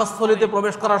 পাকস্থলীতে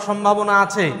প্রবেশ করার সম্ভাবনা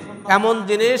আছে, এমন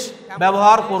জিনিস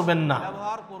ব্যবহার করবেন না।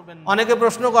 অনেকে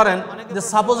প্রশ্ন করেন যে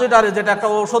সাপোজিটরি, যেটা একটা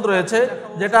ঔষধ রয়েছে,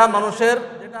 যেটা মানুষের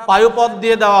পায়ুপথ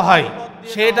দিয়ে দেওয়া হয়,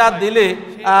 সেটা দিলে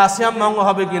সিয়াম ভঙ্গ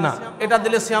হবে কিনা। এটা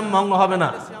দিলে সিয়াম ভঙ্গ হবে না,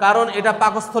 কারণ এটা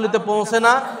পাকস্থলীতে পৌঁছে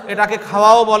না, এটাকে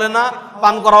খাওয়াও বলে না,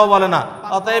 পান করাও বলে না।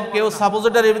 অতএব কেউ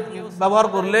সাপোজিটরি ব্যবহার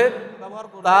করলে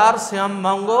তার সিয়াম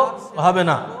ভঙ্গ হবে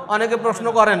না। অনেকে প্রশ্ন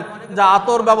করেন যে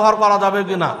আতর ব্যবহার করা যাবে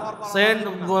কিনা, সেন্ট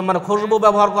মানে খুশবু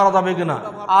ব্যবহার করা যাবে কিনা।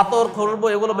 আতর, খুশবু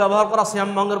এগুলো ব্যবহার করা সিয়াম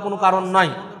ভঙ্গের কোনো কারণ নাই,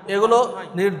 এগুলো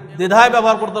নির্দ্বিধায়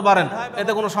ব্যবহার করতে পারেন,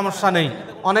 এতে কোনো সমস্যা নেই।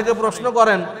 অনেকে প্রশ্ন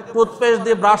করেন টুথপেস্ট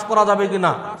দিয়ে ব্রাশ করা যাবে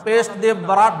কিনা। পেস্ট দিয়ে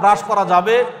ব্রাশ করা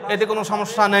যাবে, এতে কোনো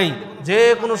সমস্যা নেই, যে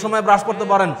কোনো সময় ব্রাশ করতে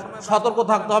পারেন। সতর্ক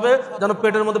থাকতে হবে যেন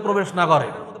পেটের মধ্যে প্রবেশ না করে।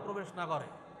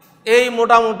 এই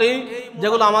মোটামুটি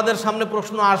যেগুলো আমাদের সামনে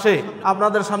প্রশ্ন আসে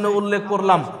আপনাদের সামনে উল্লেখ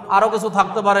করলাম, আরো কিছু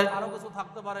থাকতে পারে,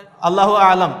 আল্লাহু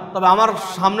আলাম। তবে আমার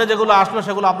সামনে যেগুলো আসলো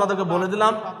সেগুলো আপনাদেরকে বলে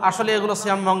দিলাম। আসলে এগুলো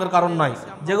সিয়াম ভঙ্গের কারণ নয়।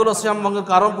 যেগুলো সিয়াম ভঙ্গের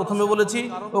কারণ প্রথমে বলেছি,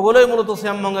 ওগুলোই মূলত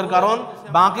সিয়াম ভঙ্গের কারণ।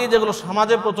 বাকি যেগুলো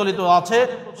সমাজে প্রচলিত আছে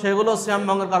সেগুলো সিয়াম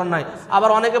ভঙ্গের কারণ নাই। আবার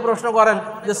অনেকে প্রশ্ন করেন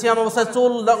যে সিয়াম অবস্থায়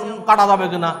চুল কাটা যাবে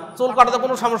কিনা। চুল কাটাতে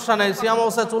কোনো সমস্যা নেই, সিয়াম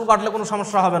অবস্থায় চুল কাটলে কোনো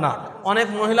সমস্যা হবে না। অনেক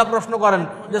মহিলা প্রশ্ন করেন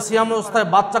যে সিয়াম অবস্থায়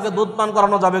বাচ্চাকে দুধ পান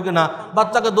করানো যাবে কিনা।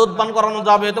 বাচ্চাকে দুধ পান করানো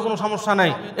যাবে, এতে কোনো সমস্যা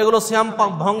নেই, এগুলো সিয়াম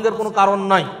ভঙ্গের কোনো কারণ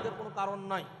নাই।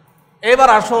 এবার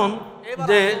আসুন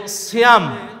যে সিয়াম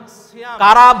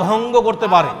কারা ভঙ্গ করতে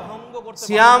পারে।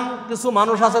 সিয়াম কিছু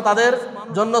মানুষ আছে তাদের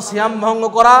জন্য সিয়াম ভঙ্গ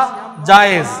করা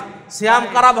জায়েজ। সিয়াম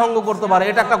কারা ভঙ্গ করতে পারে,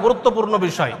 এটা একটা গুরুত্বপূর্ণ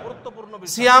বিষয়।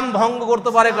 সিয়াম ভঙ্গ করতে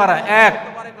পারে কারা? এক,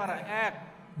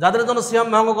 যাদের জন্য সিয়াম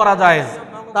ভঙ্গ করা জায়েজ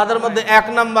তাদের মধ্যে এক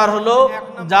নাম্বার হলো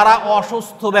যারা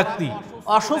অসুস্থ ব্যক্তি।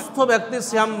 অসুস্থ ব্যক্তি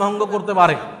সিয়াম ভঙ্গ করতে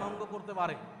পারে।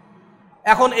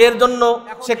 এখন এর জন্য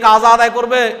সে কাজা আদায়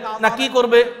করবে না কি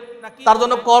করবে, তার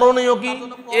জন্য করণীয় কি?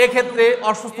 এক্ষেত্রে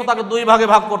অসুস্থতাকে দুই ভাগে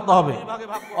ভাগ করতে হবে।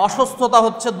 অসুস্থতা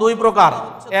হচ্ছে দুই প্রকার,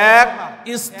 এক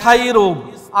স্থায়ী রোগ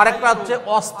আর একটা হচ্ছে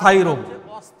অস্থায়ী রোগ।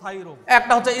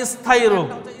 একটা হচ্ছে স্থায়ী রোগ,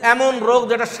 এমন রোগ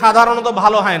যেটা সাধারণত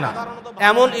ভালো হয় না।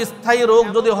 এমন স্থায়ী রোগ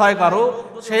যদি হয় কারো,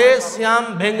 সে সিয়াম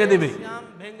ভেঙে দিবে,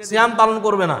 সিয়াম পালন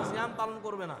করবে না।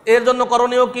 এর জন্য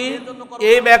করণীয় কি?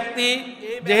 এই ব্যক্তি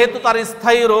যেহেতু তার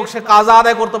স্থায়ী রোগ, সে কাজা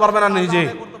আদায় করতে পারবে না নিজে,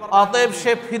 অতএব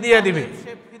সে ফিদিয়া দিবে।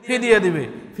 ফিদিয়া দিবে,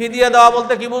 ফিদিয়া দেওয়া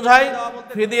বলতে কি বোঝায়?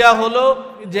 ফিদিয়া হলো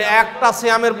যে একটা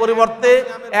সিয়ামের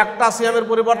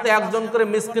পরিবর্তে একজন করে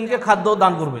মিসকিনকে খাদ্য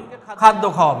দান করবে, খাদ্য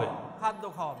খাওয়াবে।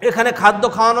 এখানে খাদ্য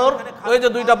খাওয়ানোর ওই যে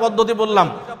দুইটা পদ্ধতি বললাম,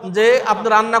 যে আপনি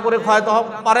রান্না করে খাওয়াতে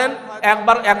পারেন,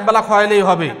 এক বেলা খাওয়াইলেই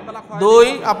হবে। দুই,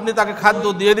 আপনি তাকে খাদ্য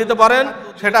দিয়ে দিতে পারেন,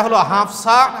 সেটা হলো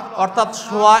হাফসা, অর্থাৎ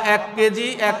সোয়া 1 কেজি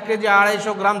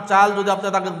 250 গ্রাম চাল যদি আপনি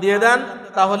তাকে দিয়ে দেন,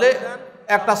 তাহলে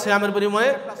একটা সিয়ামের বিনিময়ে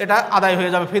এটা আদায়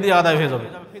হয়ে যাবে, ফিদিয়া আদায় হয়ে যাবে।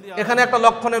 এখানে একটা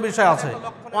লক্ষণের বিষয় আছে।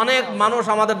 অনেক মানুষ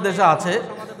আমাদের দেশে আছে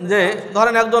যে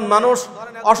ধরেন একজন মানুষ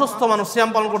অসুস্থ মানুষ, সিয়াম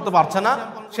পালন করতে পারছে না,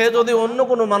 সে যদি অন্য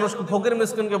কোনো মানুষ ফকির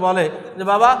মিসকিনকে বলে যে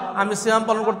বাবা আমি সিয়াম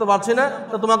পালন করতে পারছি না,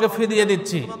 তো তোমাকে ফিদিয়ে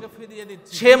দিচ্ছি,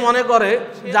 সে মনে করে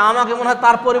যে আমাকে মনে হয়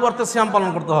তার পরিবর্তে সিয়াম পালন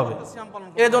করতে হবে।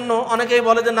 এজন্য অনেকেই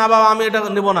বলে যে না বাবা আমি এটা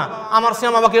নিব না, আমার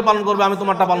সিয়াম বাবা কে পালন করবে, আমি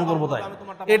তোমারটা পালন করবো। তাই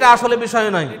এটা আসলে বিষয়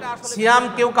নয়। সিয়াম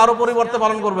কেউ কারো পরিবর্তে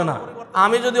পালন করবে না।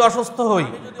 আমি যদি অসুস্থ হই,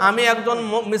 আমি একজন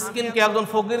মিসকিনকে, একজন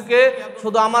ফকিরকে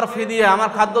শুধু আমার ফিদিয়া, আমার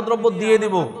খাদ্যদ্রব্য দিয়ে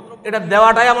দিব, এটা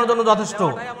দেওয়াটাই আমার জন্য যথেষ্ট।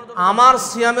 আমার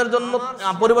সিয়ামের জন্য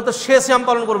পরিবর্তে সে সিয়াম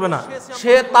পালন করবে না,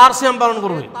 সে তার সিয়াম পালন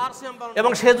করবে,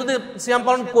 এবং সে যদি সিয়াম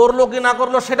পালন করলো কি না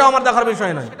করলো সেটাও আমার দেখার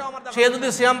বিষয় নয়। সে যদি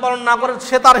সিয়াম পালন না করে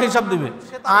সে তার হিসাব দিবে,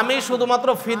 আমি শুধুমাত্র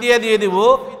ফিদিয়া দিয়ে দিব,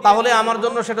 তাহলে আমার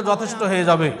জন্য সেটা যথেষ্ট হয়ে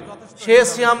যাবে। সে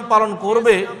সিয়াম পালন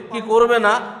করবে কি করবে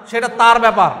না সেটা তার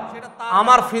ব্যাপার,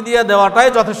 আমার ফিদিয়া দেওয়াটাই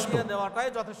যথেষ্ট।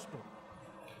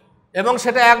 এবং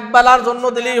সেটা এক বেলার জন্য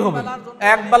দিলেই হবে,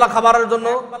 এক বেলা খাবারের জন্য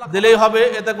দিলেই হবে,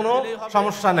 এতে কোনো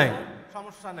সমস্যা নেই।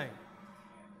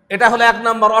 এটা হলো এক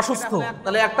নাম্বার অসুস্থ।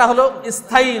 তাহলে একটা হলো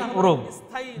স্থায়ী রোগ,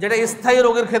 যেটা স্থায়ী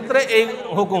রোগের ক্ষেত্রে এই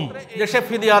হুকুম যে সে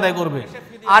ফিদিয়া আদায় করবে।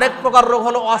 আরেক প্রকার রোগ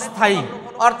হলো অস্থায়ী,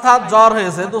 অর্থাৎ জ্বর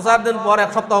হয়েছে 2-4 দিন পর,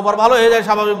 1 সপ্তাহ পর ভালো হয়ে যায়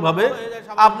স্বাভাবিকভাবে,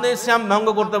 আপনি সিয়াম ভঙ্গ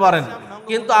করতে পারেন,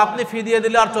 কিন্তু আপনি ফিদিয়া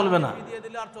দিলে আর চলবে না,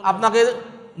 আপনাকে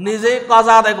নিজেই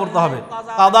কাজা আদায় করতে হবে।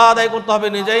 কাজা আদায় করতে হবে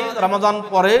নিজেই। রমজান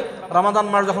পরে, রমজান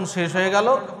মাস যখন শেষ হয়ে গেল,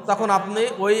 তখন আপনি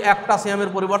ওই একটা সিয়ামের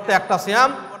পরিবর্তে একটা সিয়াম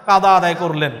কাদা আদায়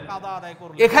করলেন।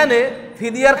 এখানে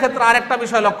ফিদিয়ার ক্ষেত্রে আরেকটা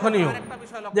বিষয় লক্ষণীয়,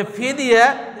 যে ফিদিয়া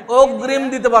অগ্রিম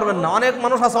দিতে পারবেন না। অনেক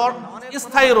মানুষ আছে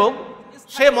স্থায়ী রোগ,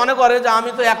 সে মনে করে যে আমি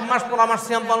তো 1 মাস পর আমার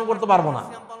সিয়াম পালন করতে পারবো না,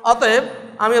 অতএব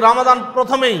আমি রমাদান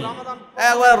প্রথমেই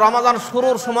একবার রমাদান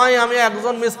শুরুর সময় আমি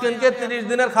একজন মিসকিনকে 30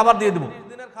 দিনের খাবার দিয়ে দেবো।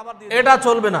 এটা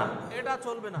চলবে না।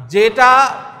 যেটা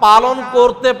পালন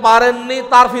করতে পারেননি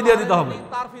তার ফিদিয়া দিতে হবে।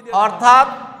 অর্থাৎ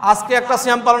আজকে একটা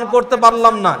সিয়াম পালন করতে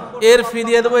পারলাম না, এর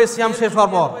ফিদিয়া দেবো এই সিয়াম শেষ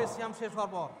হওয়ার পর।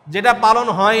 যেটা পালন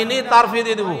হয়নি তার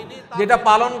ফিদিয়া দেবো, যেটা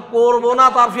পালন করব না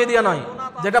তার ফিদিয়া নয়,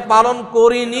 যেটা পালন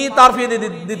করিনি তার ফিদিয়া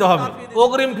দিতে হবে,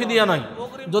 অগ্রিম ফিদিয়া নয়।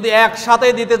 যদি একসাথে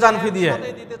দিতে চান ফিদিয়া,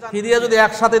 ফিদিয়া যদি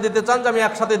একসাথে দিতে চান যে আমি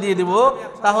একসাথে দিয়ে দিব,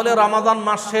 তাহলে রমাদান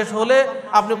মাস শেষ হলে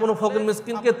আপনি কোনো ফকির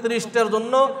মিসকিনকে 30টার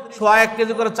জন্য 1.5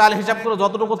 কেজি করে চাল হিসাব করে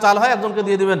যতটুকু চাল হয় একজনকে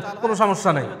দিয়ে দিবেন, কোনো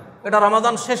সমস্যা নেই। এটা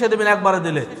রমাদান শেষে দিবেন একবারে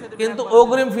দিলে, কিন্তু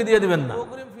অগ্রিম ফিদিয়া দিবেন না।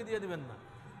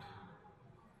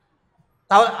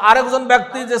 তাহলে আরেকজন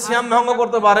ব্যক্তি যে সিয়াম ভঙ্গ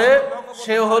করতে পারে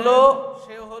সে হলো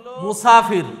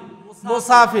মুসাফির।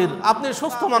 মুসাফির, আপনি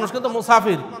সুস্থ মানুষ কিন্তু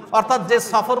মুসাফির, অর্থাৎ যে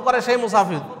সফর করে সেই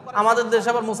মুসাফির। আমাদের দেশে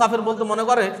আবার মুসাফির বলতে মনে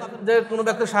করে যে কোনো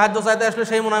ব্যক্তি সাহায্য চাইতে আসলে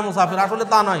সেই মনে হয় মুসাফির, আসলে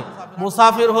তা নয়।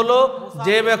 মুসাফির হলো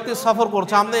যে ব্যক্তি সফর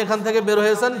করছে, আপনি এখান থেকে বের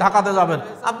হয়েছেন ঢাকাতে যাবেন,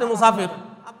 আপনি মুসাফির,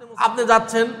 আপনি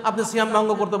যাচ্ছেন, আপনি সিয়াম ভঙ্গ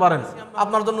করতে পারেন,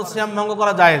 আপনার জন্য সিয়াম ভঙ্গ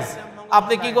করা জায়েজ।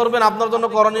 আপনি কি করবেন? আপনার জন্য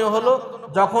করণীয় হলো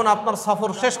যখন আপনার সফর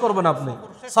শেষ করবেন, আপনি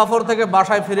সফর থেকে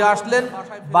বাসায় ফিরে আসলেন,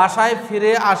 বাসায়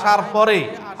ফিরে আসার পরে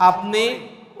আপনি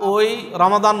ওই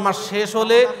রমাদান মাস শেষ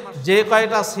হলে যে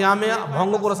কয়টা সিয়ামে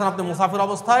ভঙ্গ করেছেন আপনি মুসাফির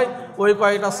অবস্থায়, ওই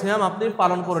কয়টা সিয়াম আপনি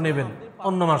পালন করে নেবেন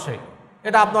অন্য মাসে।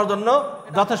 এটা আপনার জন্য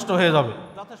যথেষ্ট হয়ে যাবে,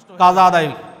 কাজা আদায়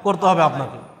করতে হবে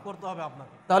আপনাকে।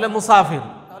 তাহলে মুসাফির।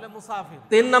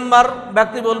 3 নাম্বার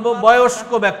ব্যক্তি বলবো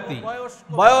বয়স্ক ব্যক্তি।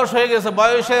 বয়স হয়ে গেছে,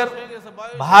 বয়সের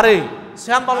ভারে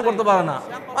সিয়াম পালন করতে পারে না।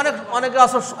 অনেকে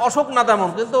অসুখ না তেমন,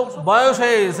 কিন্তু বয়স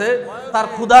হয়ে গেছে, তার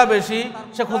ক্ষুধা বেশি,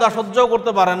 সে ক্ষুধা সহ্যও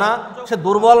করতে পারে না, সে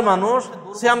দুর্বল মানুষ,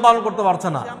 সিয়াম পালন করতে পারছে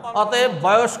না। অতএব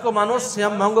বয়স্ক মানুষ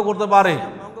সিয়াম ভঙ্গ করতে পারে।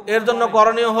 এর জন্য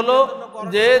করণীয় হলো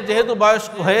যে যেহেতু বয়স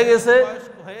হয়ে গেছে,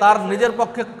 তার নিজের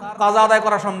পক্ষে কাজা আদায়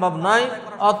করা সম্ভব নয়,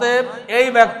 অতএব এই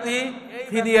ব্যক্তি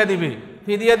ফিদিয়া দিবে।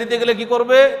 ফিদিয়া দিতে গেলে কি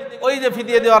করবে? ওই যে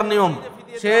ফিদিয়া দেওয়ার নিয়ম,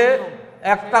 সে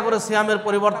একটা করে সিয়ামের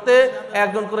পরিবর্তে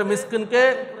একজন করে মিসকিনকে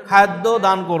খাদ্য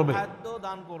দান করবে,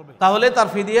 তাহলে তার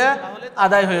ফিদিয়া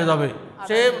আদায় হয়ে যাবে।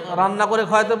 সে রান্না করে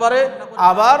খাওয়াতে পারে,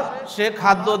 আবার সে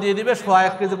খাদ্য দিয়ে দিবে,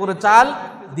 1.5 কেজি করে চাল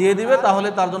দিয়ে দিবে, তাহলে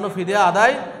তার জন্য ফিদিয়া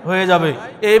আদায় হয়ে যাবে।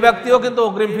 এই ব্যক্তিও কিন্তু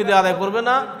অগ্রিম ফিদিয়া আদায় করবে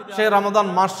না। সে রমাদান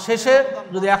মাস শেষে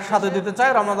যদি একসাথে দিতে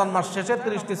চায়, রমাদান মাস শেষে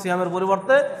 30টি সিয়ামের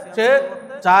পরিবর্তে সে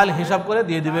চাল হিসাব করে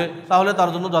দিয়ে দিবে, তাহলে তার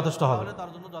জন্য যথেষ্ট হবে।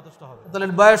 তাহলে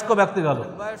বয়স্ক ব্যক্তি গেল।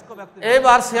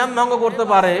 এবার সিয়াম ভঙ্গ করতে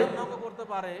পারে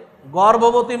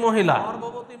গর্ভবতী মহিলা,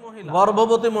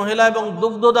 গর্ভবতী মহিলা এবং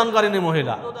দুগ্ধদানকারিণী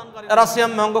মহিলা, এরা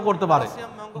সিয়াম ভঙ্গ করতে পারে।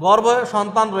 গর্ভে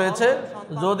সন্তান রয়েছে,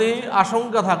 যদি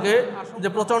আশঙ্কা থাকে যে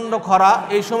প্রচন্ড খরা,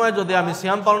 এই সময় যদি আমি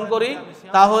সিয়াম পালন করি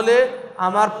তাহলে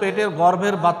আমার পেটের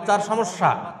গর্ভের বাচ্চার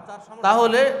সমস্যা,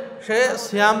 তাহলে সে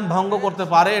সিয়াম ভঙ্গ করতে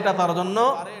পারে, এটা তার জন্য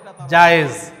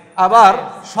জায়েজ। আবার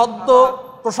সদ্য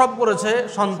প্রসব করেছে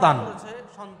সন্তান,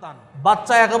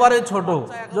 বাচ্চা একেবারে ছোট,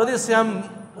 যদি সিয়াম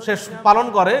সে পালন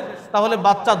করে তাহলে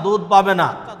বাচ্চা দুধ পাবে না,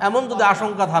 এমন যদি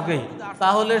আশঙ্কা থাকে,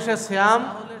 তাহলে সে সিয়াম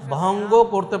ভঙ্গ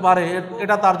করতে পারে,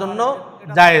 এটা তার জন্য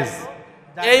জায়েজ।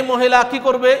 এই মহিলা কি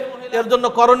করবে? এর জন্য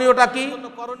করণীয়টা কি?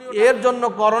 এর জন্য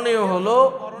করণীয় হলো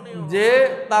যে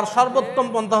তার সর্বোত্তম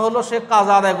পন্থা হলো সে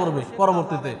কাজা আদায় করবে।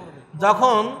 পরবর্তীতে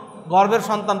যখন গর্ভের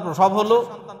সন্তান প্রসব হলো,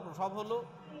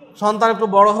 সন্তান একটু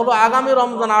বড় হলো, আগামী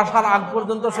রমজান আসার আগ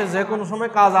পর্যন্ত সে যে কোনো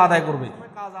সময় কাজা আদায় করবে।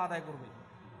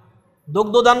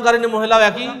 দুগ্ধদানকারিণী মহিলাও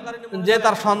একই, যে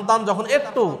তার সন্তান যখন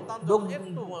একটু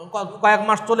কয়েক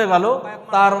মাস চলে গেল,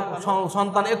 তার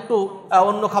সন্তান একটু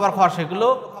অন্য খাবার খাওয়া শিখলো,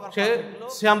 সে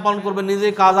সিয়াম পালন করবে,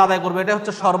 নিজেই কাজ আদায় করবে। এটা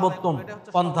হচ্ছে সর্বোত্তম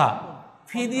পন্থা।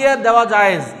 ফিদিয়া দেওয়া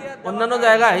জায়েজ। অন্যান্য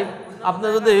জায়গায় আপনি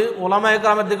যদি ওলামায়ে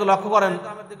কেরামের দিকে লক্ষ্য করেন,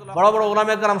 বড় বড়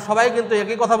ওলামায়ে কেরাম সবাই কিন্তু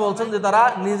একই কথা বলছেন যে তারা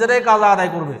নিজেরাই কাজ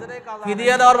আদায় করবে।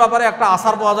 ফিদিয়া দেওয়ার ব্যাপারে একটা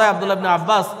আসার পাওয়া যায় আব্দুল্লাহ ইবনে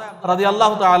আব্বাস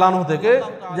রাদিয়াল্লাহু তাআলা আনহু থেকে,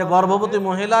 যে গর্ভবতী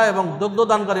মহিলা এবং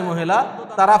দুগ্ধদানকারী মহিলা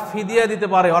তারা ফিদিয়া দিতে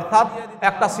পারে, অর্থাৎ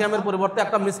একটা সিয়ামের পরিবর্তে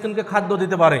একটা মিসকিনকে খাদ্য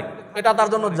দিতে পারে। এটা তার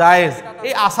জন্য জায়েজ।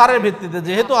 এই আসারের ভিত্তিতে,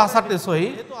 যেহেতু আসারটি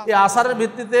সহিহ, এই আসারের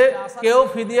ভিত্তিতে কেউ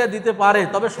ফিদিয়া দিতে পারে,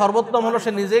 তবে সর্বোত্তম হলো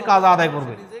সে নিজেই কাজ আদায়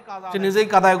করবে। সে নিজেই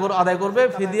আদায় করবে,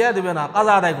 ফিদিয়া দিবে না, কাজ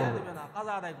আদায় করবে।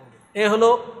 এ হলো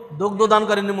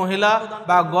দুগ্ধদানকারিণী মহিলা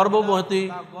বা গর্ভবতী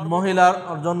মহিলার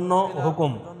জন্য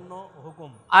হুকুম।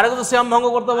 আর কিছু সিয়াম ভঙ্গ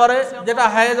করতে পারে, যেটা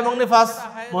হায়েজ এবং নিফাস।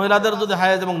 মহিলাদের যদি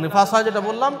হায়েজ এবং নিফাস হয়, যেটা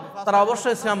বললাম, তারা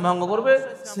অবশ্যই সিয়াম ভঙ্গ করবে।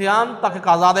 সিয়াম তাকে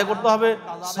কাজা আদায় করতে হবে।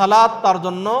 সালাত তার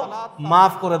জন্য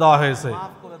মাফ করে দেওয়া হয়েছে।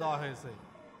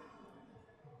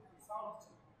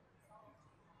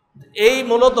 এই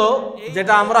মূলত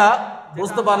যেটা আমরা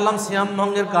বুঝতে পারলাম সিয়াম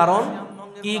ভঙ্গের কারণ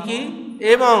কি কি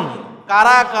এবং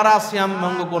কারা কারা সিয়াম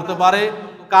ভঙ্গ করতে পারে,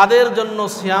 কাদের জন্য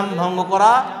সিয়াম ভঙ্গ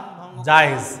করা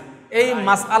জায়েজ। এই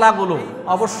মাসআলাগুলো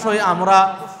অবশ্যই আমরা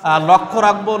লক্ষ্য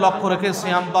রাখবো, লক্ষ্য রেখে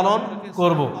সিয়াম পালন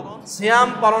করব। সিয়াম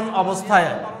পালন অবস্থায়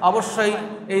অবশ্যই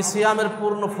এই সিয়ামের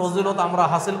পূর্ণ ফজিলত আমরা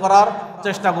হাসিল করার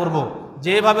চেষ্টা করব।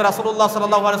 যেভাবে রাসূলুল্লাহ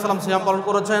সাল্লাল্লাহু আলাইহি ওয়াসাল্লাম সিয়াম পালন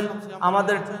করেছেন,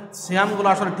 আমাদের সিয়ামগুলো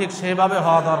আসলে ঠিক সেভাবে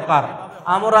হওয়া দরকার।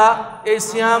 আমরা এই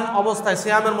সিয়াম অবস্থায়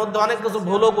সিয়ামের মধ্যে অনেক কিছু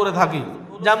ভুলও করে থাকি।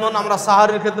 যেমন আমরা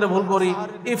সাহারির ক্ষেত্রে ভুল করি,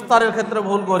 ইফতারের ক্ষেত্রে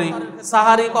ভুল করি।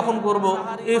 সাহারি কখন করব,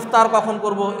 ইফতার কখন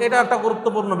করব, এটা একটা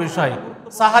গুরুত্বপূর্ণ বিষয়।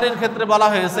 সাহারির ক্ষেত্রে বলা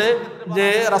হয়েছে যে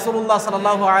রাসূলুল্লাহ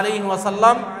সাল্লাল্লাহু আলাইহি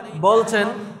ওয়াসাল্লাম বলছেন,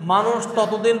 মানুষ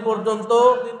ততদিন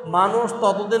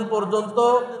পর্যন্ত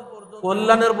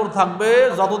কল্যাণের উপর থাকবে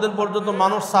যতদিন পর্যন্ত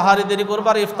মানুষ সাহারি দেরি করবে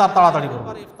আর ইফতার তাড়াতাড়ি করবে।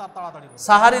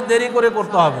 সাহারি দেরি করে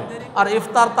করতে হবে আর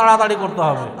ইফতার তাড়াতাড়ি করতে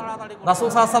হবে। রাসূল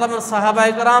সাল্লাল্লাহু আলাইহি ওয়াসাল্লামের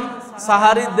সাহাবায়ে কেরাম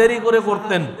সাহারি দেরি করে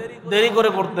করতেন।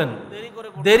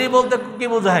 দেরি বলতে কি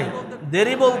বোঝায়?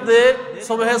 দেরি বলতে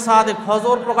সুবহে সাদিক,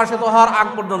 ফজর প্রকাশিত হওয়ার আগ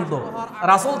পর্যন্ত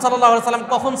রাসূল সাল্লাল্লাহু আলাইহি ওয়াসাল্লাম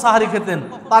কখন সাহারি খেতেন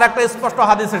তার একটা স্পষ্ট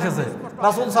হাদিস এসেছে।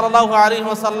 রাসূল সাল্লাল্লাহু আলাইহি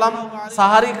ওয়াসাল্লাম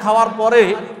সাহারি খাওয়ার পরে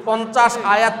 50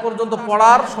 আয়াত পর্যন্ত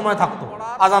পড়ার সময় থাকতো,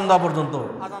 আজান দেওয়া পর্যন্ত।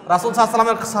 রাসূল সাল্লাল্লাহু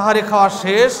আলাইহি ওয়াসাল্লামের সাহারি খাওয়া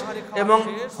শেষ এবং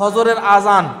ফজরের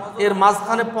আজান এর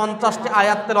মাঝখানে 50টি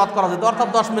আয়াত তেলাওয়াত করা যেত, অর্থাৎ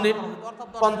 10 মিনিট।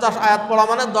 50 আয়াত পড়া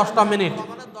মানে 10টা মিনিট।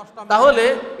 তাহলে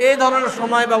এই ধরনের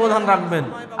সময় ব্যবধান রাখবেন।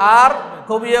 আর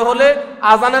খুব হলে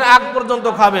আজানের আগ পর্যন্ত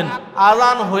খাবেন,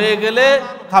 আজান হয়ে গেলে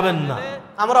খাবেন না।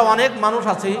 আমরা অনেক মানুষ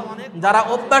আছি যারা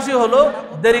অভ্যাসী হলো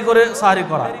দেরি করে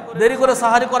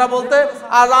সাহারি করা বলতে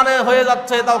আজানে হয়ে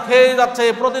যাচ্ছে তাও খেয়ে যাচ্ছে,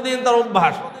 প্রতিদিন তার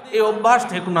অভ্যাস। এই অভ্যাস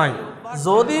ঠিক নয়।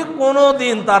 যদি কোনো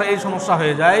দিন তার এই সমস্যা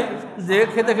হয়ে যায় যে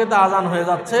খেতে খেতে আজান হয়ে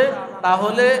যাচ্ছে,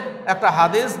 তাহলে একটা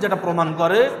হাদিস যেটা প্রমাণ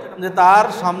করে যে তার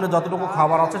সামনে যতটুকু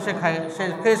খাবার আছে সে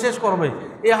খেয়ে শেষ করবে।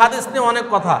 এই হাদিস নিয়ে অনেক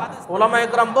কথা, ওলামায়ে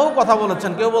কেরাম বহু কথা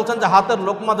বলেছেন। কেউ বলছেন যে হাতের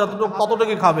লোকমা যতটুকু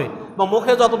ততটুকুই খাবে, বা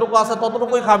মুখে যতটুকু আছে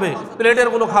ততটুকুই খাবে, প্লেটের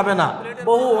গুলো খাবে না।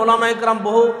 বহু ওলামায়ে কেরাম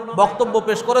বহু বক্তব্য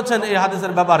পেশ করেছেন এই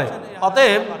হাদিসের ব্যাপারে।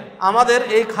 অতএব আমাদের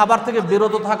এই খাবার থেকে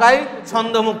বিরত থাকাই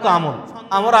সন্দেহমুক্ত আমল।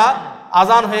 আমরা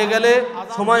আজান হয়ে গেলে,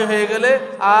 সময় হয়ে গেলে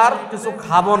আর কিছু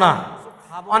খাবো না।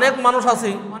 অনেক মানুষ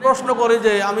আছি, প্রশ্ন করি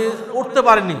যে আমি উঠতে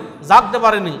পারিনি, জাগতে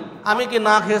পারিনি, আমি কি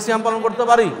না খেয়ে সিয়াম পালন করতে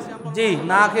পারি? জি,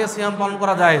 না খেয়ে সিয়াম পালন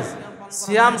করা জায়েজ।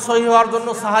 সিয়াম সহিহ হওয়ার জন্য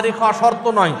সাহারি খাওয়া শর্ত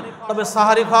নয়, তবে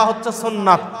সাহারি খাওয়া হচ্ছে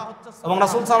সুন্নাত। এবং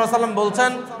রাসূল সাল্লাল্লাহু আলাইহি ওয়াসাল্লাম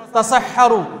বলছেন,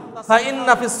 তাসাহহারু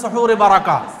ফাইন্না ফিস সুহুরি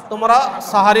বারাকা, তোমরা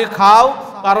সাহারি খাও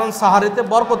কারণ সাহারিতে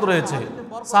বরকত রয়েছে।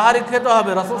 সাহারি খেতে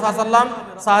হবে। রাসূল সাল্লাল্লাহু আলাইহি ওয়াসাল্লাম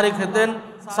সাহারি খেতেন,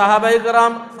 সাহাবায়ে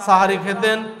কেরাম সাহারি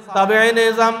খেতেন, তাবেঈনে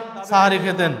ইজম সাহারি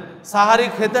খেতেন। সাহারি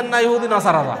খেতেন না ইহুদি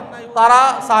নাসারারা, তারা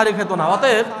সাহারি খেত না।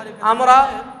 অতএব আমরা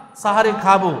সাহারি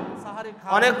খাবো।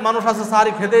 অনেক মানুষ আছে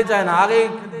সাহারি খেতেই চায় না, আগেই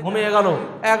ঘুমিয়ে গেল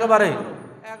একেবারে,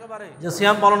 যে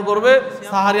সিয়াম পালন করবে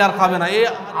সাহারি আর খাবে না। এই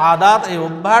আদাত, এই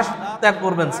অভ্যাস ত্যাগ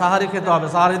করবেন। সাহারি খেতে হবে,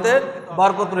 সাহারিতে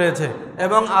বরকত রয়েছে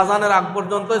এবং আজানের আগ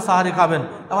পর্যন্তই সাহারি খাবেন।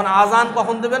 এখন আজান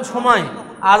কখন দেবেন? সময়।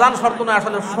 আজান শর্ত নয়,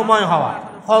 আসলে সময় হওয়া,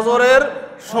 ফজরের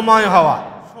সময় হওয়া।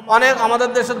 অনেক আমাদের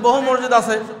দেশের বহু মসজিদ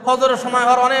আছে ফজরের সময়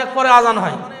হওয়ার অনেক পরে আজান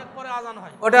হয়,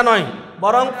 ওটা নয়।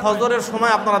 বরং ফজরের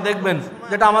সময় আপনারা দেখবেন,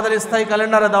 যেটা আমাদের স্থায়ী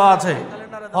ক্যালেন্ডারে দেওয়া আছে,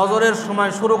 ফজরের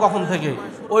সময় শুরু কখন থেকে,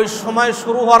 ওই সময়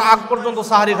শুরু হওয়ার আগ পর্যন্ত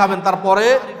সাহারি খাবেন, তারপরে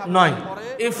নয়।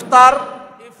 ইফতার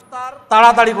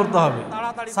তাড়াতাড়ি করতে হবে,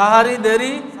 সাহারি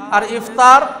দেরি আর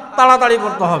ইফতার তাড়াতাড়ি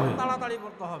করতে হবে।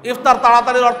 ইফতার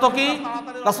তাড়াতাড়ির অর্থ কি?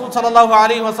 রাসূল সাল্লাল্লাহু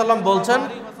আলাইহি ওয়াসাল্লাম বলছেন,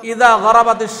 ইদা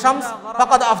গরাবাতিশ শামস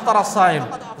ফাকাদ আফতারা সায়েম,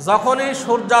 যখনই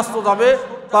সূর্যাস্ত যাবে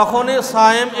তখনই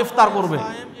সায়েম ইফতার করবে।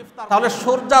 তাহলে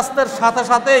সূর্যাস্তের সাথে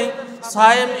সাথেই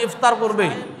সায়েম ইফতার করবে,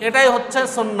 এটাই হচ্ছে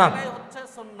সুন্নাত।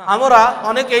 আমরা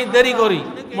অনেকেই দেরি করি,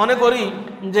 মনে করি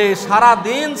যে সারা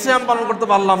দিন সিয়াম পালন করতে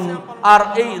পারলাম আর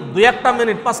এই 2-1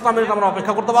 মিনিট 5টা মিনিট আমরা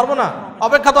অপেক্ষা করতে পারবো না।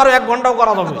 অপেক্ষা তো আর 1 ঘন্টাও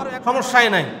করা যাবে, সমস্যাই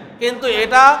নাই। কিন্তু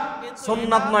এটা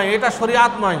সুন্নাত নয়, এটা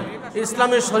শরিয়াত নয়।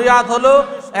 ইসলামী শরিয়াত হলো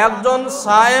একজন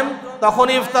সায়েম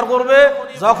তখনই ইফতার করবে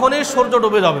যখনই সূর্য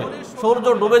ডুবে যাবে। সূর্য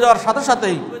ডুবে যাওয়ার সাথে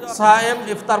সাথেই সায়েম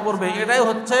ইফতার করবে, এটাই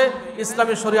হচ্ছে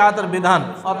ইসলামী শরিয়াতের বিধান।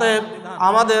 অতএব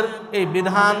আমাদের এই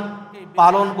বিধান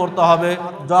পালন করতে হবে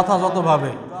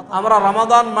যথাযথভাবে। আমরা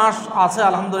রমাদান মাস আছে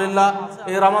আলহামদুলিল্লাহ,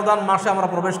 এই রমাদান মাসে আমরা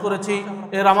প্রবেশ করেছি।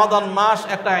 এই রমাদান মাস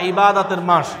একটা ইবাদতের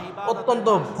মাস, অত্যন্ত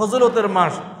ফজিলতের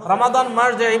মাস। রমাদান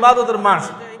মাস যে ইবাদতের মাস,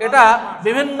 এটা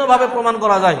বিভিন্নভাবে প্রমাণ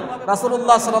করা যায়।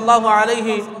 রাসূলুল্লাহ সাল্লাল্লাহু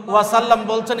আলাইহি ওয়াসাল্লাম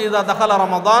বলছেন, ইযা দাখালা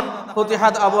রমাদান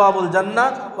ফুতিহাত আবওয়াবুল জান্নাহ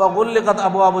ওয়া গুল্লিকাত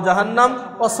আবওয়াবু জাহান্নাম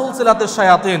ওয়া সুলসিলাতিশ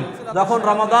শায়াতিন। যখন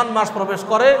রমাদান মাস প্রবেশ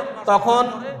করে তখন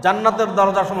জান্নাতের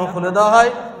দরজাসমূহ খুলে দেওয়া হয়,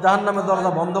 জাহান্নামের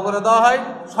দরজা বন্ধ করে দেওয়া হয়,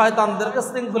 শয়তানদেরকে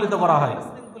শৃঙ্খলিত করা হয়।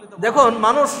 দেখুন,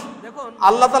 মানুষ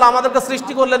আল্লাহ তাআলা আমাদেরকে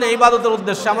সৃষ্টি করলেন এই ইবাদতের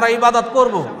উদ্দেশ্যে, আমরা ইবাদত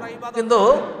করব, কিন্তু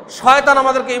শয়তান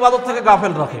আমাদেরকে ইবাদত থেকে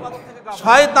গাফেল রাখে।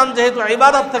 শয়তান যেহেতু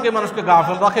ইবাদত থেকে মানুষকে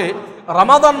গাফেল রাখে,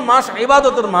 রমাদান মাস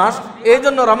ইবাদতের মাস, এই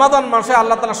জন্য রমাদান মাসে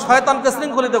আল্লাহ তাআলা শয়তানকে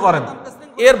শৃঙ্খলিত করেন।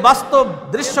 এর বাস্তব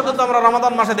দৃশ্য কিন্তু আমরা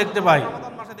রমাদান মাসে দেখতে পাই।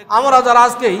 আমরা যারা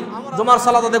আজকেই জুমার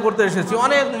সালাত আদায় করতে এসেছি,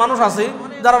 অনেক মানুষ আছে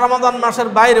যারা রমাদান মাসের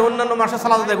বাইরে অন্যান্য মাসে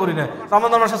সালাত আদায় করি না,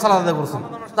 রমাদান মাসে সালাত আদায় করছে।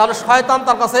 তাহলে শয়তান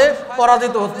তার কাছে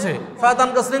পরাজিত হচ্ছে,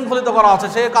 শয়তানকে শৃঙ্খলিত করা আছে,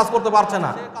 সে কাজ করতে পারছে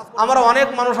না। আমরা অনেক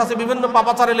মানুষ আছে বিভিন্ন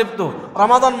পাপাচারে লিপ্ত,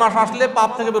 রমাদান মাস আসলে পাপ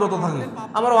থেকে বিরত থাকি।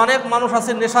 আমরা অনেক মানুষ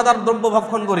আছে নেশাদার দ্রব্য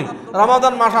ভক্ষণ করি,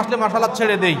 রমাদান মাস আসলে মাশাআল্লাহ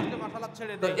ছেড়ে দেই।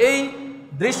 তো এই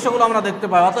দৃশ্যগুলো আমরা দেখতে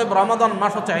পাই। অতএব রমাদান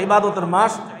মাস হচ্ছে ইবাদতের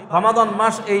মাস। রমাদান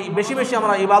মাস এই বেশি বেশি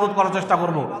আমরা ইবাদত করার চেষ্টা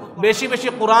করব, বেশি বেশি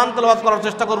কোরআন তেলাওয়াত করার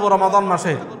চেষ্টা করব রমাদান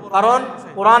মাসে। কারণ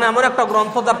কোরআন এমন একটা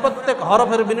গ্রন্থ যার প্রত্যেক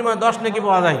হরফের বিনিময়ে 10 নেকি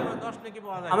পাওয়া যায়।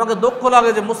 আমাকে দুঃখ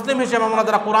লাগে যে মুসলিম হিসেবে আমরা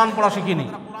যারা কোরআন পড়া শিখিনি,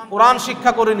 কোরআন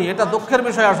শিক্ষা করিনি, এটা দুঃখের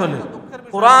বিষয়। আসলে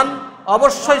কোরআন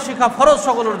অবশ্যই শিক্ষা ফরজ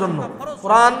সকলের জন্য।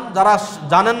 কোরআন যারা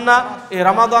জানেন না, এই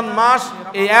রমাদান মাস,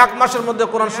 এই 1 মাসের মধ্যে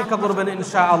কোরআন শিক্ষা করবেন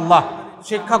ইনশাআল্লাহ,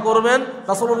 শিক্ষা করবেন।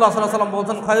 রাসূলুল্লাহ সাল্লাল্লাহু আলাইহি ওয়াসাল্লাম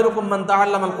বলেছেন, খায়রুকুম মান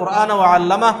তাআল্লামাল কুরআনা ওয়া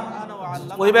আল্লামাহ,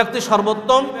 ওই ব্যক্তি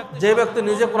সর্বোত্তম যে ব্যক্তি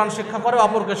নিজে কোরআন শিক্ষা করে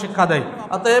অপরকে শিক্ষা দেয়।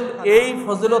 অতএব এই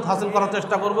ফজিলত হাসিল করার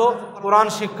চেষ্টা করব, কোরআন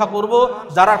শিক্ষা করব,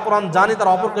 যারা কোরআন জানি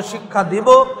তারা অপরকে শিক্ষা দিব,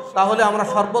 তাহলে আমরা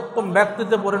সর্বোত্তম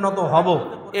ব্যক্তিতে পরিণত হব।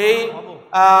 এই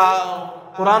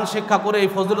কোরআন শিক্ষা করে এই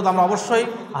ফজিলত আমরা অবশ্যই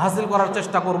হাসিল করার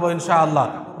চেষ্টা করব ইনশাআল্লাহ।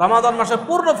 রমাদান মাসে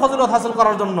পূর্ণ ফজিলত হাসিল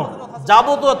করার জন্য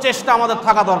যাবতীয় চেষ্টা আমাদের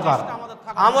থাকা দরকার।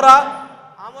 আমরা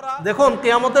দেখুন,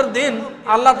 কিয়ামতের দিন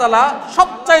আল্লাহ তাআলা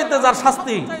সবচাইতে যার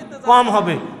শাস্তি কম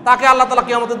হবে তাকে আল্লাহ তাআলা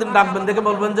কিয়ামতের দিন ডাকবেন, দেখে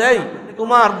বলবেন যে, এই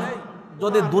তোমার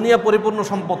যদি দুনিয়া পরিপূর্ণ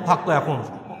সম্পদ থাকতো এখন,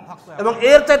 এবং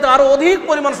এর চাইতে আরো অধিক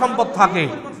পরিমাণ সম্পদ থাকে,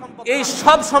 এই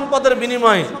সব সম্পদের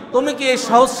বিনিময়ে তুমি কি এই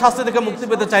সহজ শাস্তি থেকে মুক্তি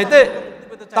পেতে চাইতে?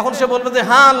 তখন সে বলবে যে,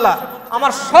 হ্যাঁ আল্লাহ,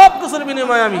 আমার সব কিছুর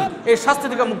বিনিময়ে আমি এই শাস্তি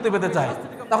থেকে মুক্তি পেতে চাই।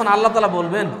 তখন আল্লাহ তাআলা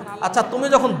বলবেন, আচ্ছা তুমি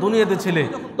যখন দুনিয়াতে ছিলে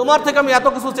তোমার থেকে আমি এত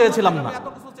কিছু চেয়েছিলাম না,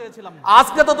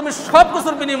 আজকে তো তুমি সব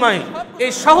কিছুর বিনিময়ে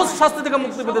এই সহজ শাস্তি থেকে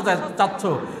মুক্তি পেতে চাচ্ছ,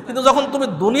 কিন্তু যখন তুমি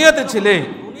দুনিয়াতে ছিলে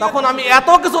তখন আমি এত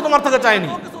কিছু তোমার থেকে চাইনি,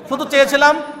 শুধু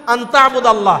চেয়েছিলাম আনতা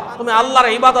আবুদাল্লাহ, তুমি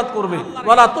আল্লাহর ইবাদত করবে,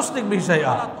 ওয়ালা তুশরিক বিহি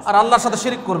শাইআ, আর আল্লাহর সাথে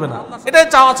শিরক করবে না, এটাই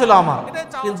চাওয়া ছিল আমার।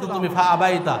 কিন্তু তুমি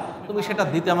ফাআবাইতা, তুমি সেটা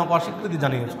দিতে আমাকে অস্বীকৃতি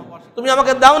জানিয়েছো, তুমি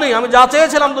আমাকে দাওনি, আমি যা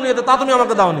চেয়েছিলাম দুনিয়াতে তা তুমি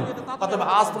আমাকে দাওনি, অতএব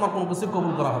আজ তোমার কোনো কিছু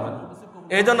কবুল করা হবে না।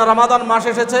 এই জন্য রমাদান মাস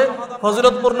এসেছে,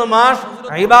 ফজিলতপূর্ণ মাস,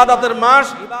 ইবাদতের মাস।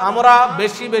 আমরা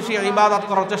বেশি বেশি ইবাদত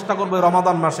করার চেষ্টা করব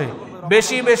রমাদান মাসে,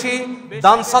 বেশি বেশি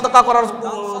দান সাদকা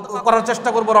করার চেষ্টা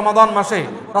করব রমাদান মাসে।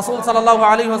 রাসূল সাল্লাল্লাহু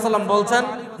আলাইহি ওয়াসাল্লাম বলছেন,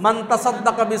 মান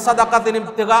তাসাদদাকা বিসাদাকাতিন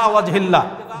ইবতিগা ওয়াজহিল্লাহ,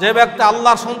 যে ব্যক্তি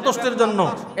আল্লাহর সন্তুষ্টির জন্য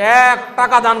 1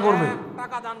 টাকা দান করবে,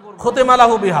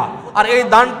 খুতিমালাহু বিহা, আর এই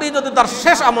দানটি যদি তার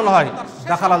শেষ আমল হয়,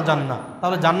 দাখালাল জান্নাহ,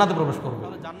 তাহলে জান্নাতে প্রবেশ করবে।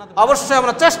 অবশ্যই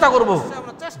আমরা চেষ্টা করব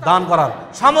দান করার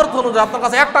সামর্থ্য অনুযায়ী। আপনার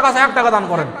কাছে 1 টাকা আছে 1 টাকা দান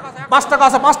করেন, 5 টাকা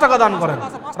আছে 5 টাকা দান করেন।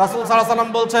 রাসূল সাল্লাল্লাহু আলাইহি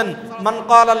ওয়াসাল্লাম বলছেন, মান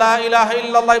ক্বালা লা ইলাহা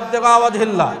ইল্লাল্লাহ ইবতিগা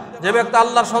ওয়াজহিল্লাহ, যে ব্যক্তি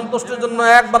আল্লাহর সন্তুষ্টির জন্য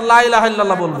একবার লা ইলাহা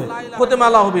ইল্লাল্লাহ বলবে,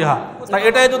 খুতিমালাহু বিহা,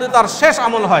 এটাই যদি তার শেষ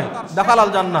আমল হয়,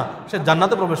 দাখালাল জান্নাহ, সে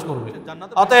জান্নাতে প্রবেশ করবে।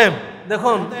 অতএব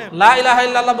দেখুন, লা ইলাহা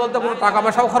ইল্লাল্লাহ বলতে কোনো টাকা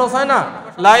পয়সাও খরচ হয় না,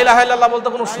 লা ইলাহা ইল্লাল্লাহ বলতে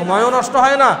কোনো সময়ও নষ্ট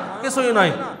হয় না, কিছুই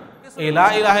নয়। এই লা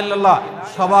ইলাহা ইল্লাল্লাহ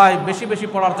সবাই বেশি বেশি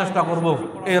পড়ার চেষ্টা করব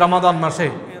এই রমাদান মাসে।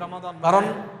 কারণ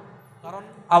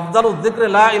আফদালুজ যিকরি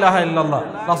লা ইলাহা ইল্লাল্লাহ,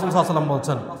 রাসূল সাল্লাল্লাহু আলাইহি ওয়াসাল্লাম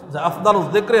বলছেন যে আফদালুজ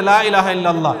যিকরি লা ইলাহা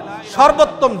ইল্লাল্লাহ,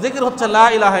 সর্বোত্তম জিকির হচ্ছে লা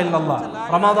ইলাহা ইল্লাল্লাহ।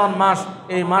 রমাদান মাস,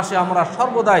 এই মাসে আমরা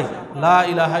সর্বদাই লা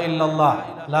ইলাহা ইল্লাল্লাহ,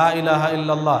 লা ইলাহা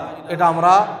ইল্লাল্লাহ এটা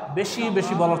আমরা বেশি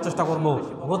বেশি বলার চেষ্টা করব।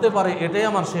 হতে পারে এটাই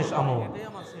আমার শেষ আমল,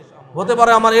 হতে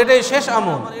পারে আমার এটাই শেষ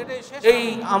আমল। এই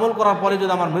আমল করার পরে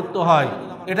যদি আমার মৃত্যু হয়,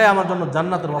 এটাই আমার জন্য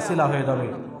জান্নাতের ওয়াসিলা হয়ে যাবে।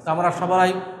 আমরা সবাই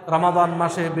রমাদান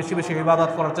মাসে বেশি বেশি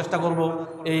ইবাদত করার চেষ্টা করব।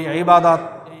 এই ইবাদত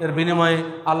এর বিনিময়ে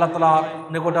আল্লাহ তাআলা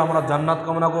নিকটে আমরা জান্নাত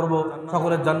কামনা করব,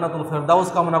 সকলের জান্নাতুল ফেরদাউস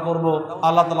কামনা করব।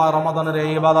 আল্লাহ তাআলা রমাদানের এই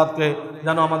ইবাদতকে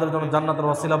যেন আমাদের জন্য জান্নাতের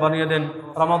ওয়াসিলা বানিয়ে দেন।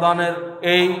 রমাদানের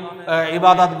এই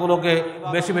ইবাদতগুলোকে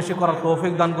বেশি বেশি করার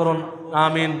তৌফিক দান করুন,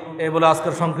 আমিন। এই বলে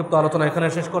আজকের সংক্ষিপ্ত আলোচনা এখানে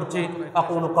শেষ করছি।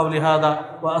 আকুলু কওলি হাদা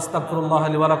ওয়া আস্তাগফিরুল্লাহ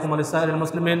লি ওয়া লাকুম ওয়া লিসাইরিল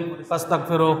মুসলিমিন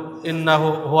ফাস্তাগফিরুহু ইন্নাহু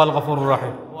হুয়াল গফুরুর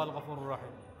রহিম।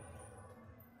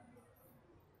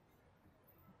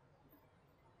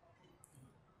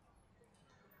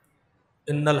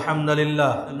 إن الحمد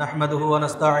لله نحمده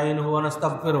ونستعينه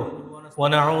ونستغفره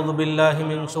ونعوذ بالله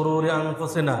من شرور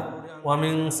أنفسنا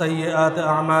ومن سيئات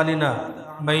أعمالنا،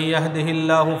 من يهده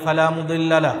الله فلا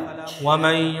مضل له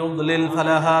ومن يضلل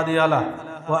فلا هادي له،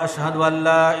 وأشهد أن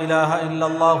لا إله إلا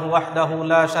الله وحده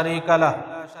لا شريك له،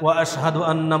 وأشهد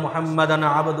أن محمدا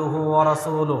عبده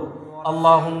ورسوله।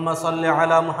 اللهم صل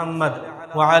على محمد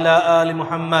وعلى آل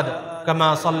محمد كما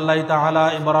صليت على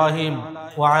إبراهيم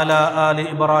وعلى آل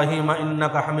إبراهيم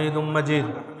إنك حميد مجيد।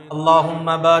 اللهم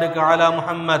بارك على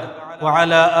محمد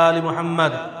وعلى آل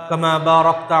محمد كما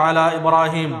باركت على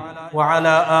إبراهيم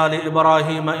وعلى آل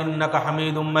إبراهيم إنك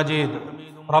حميد مجيد۔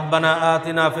 ربنا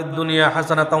آتنا في الدنيا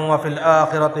حسنة وفي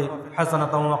الآخرة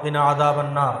حسنة وقنا عذاب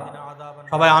النار।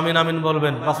 সবাই আমিন আমিন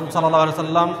বলবেন। রাসূল সাল্লাল্লাহু আলাইহি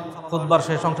সাল্লাম খুতবার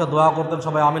শেষ অংশে দোয়া করতেন,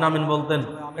 সবাই আমিন আমিন বলতেন,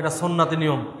 এটা সুন্নতি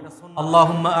নিয়ম।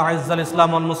 আল্লাহুম্মা আ'iজ্জাল ইসলাম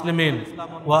ওয়াল মুসলিমিন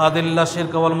ওয়া আদিল্লাশ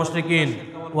শিরকা ওয়াল মুশরিকিন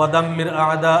ওয়া দাম্মির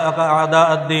আ'দাআকা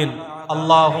আ'দাআদ-দ্বীন।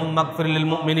 আল্লাহুম্মা ইগফির লিল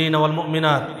মুমিনিনা ওয়াল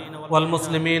মুমিনাত ওয়াল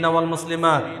মুসলিমিনা ওয়াল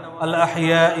মুসলিমাত আল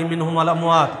আহইয়া'i মিনহুম ওয়াল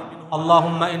আমওয়াত।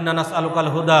 আল্লাহুম্মা ইন্না নাসআলুকাল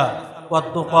হুদা ওয়াত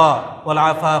তুকা ওয়াল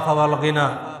আফাফা ওয়াল গিনা।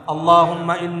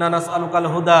 আল্লাহুম্মা ইন্না নাসআলুকাল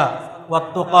হুদা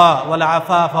والتقى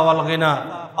والعفاف والغنى।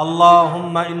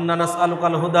 اللهم إنا نسألك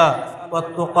الهدى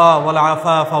والتقى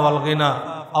والعفاف والغنى।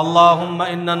 اللهم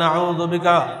إنا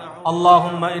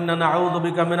نعوذ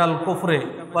بك من الكفر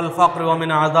والفقر ومن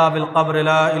عذاب القبر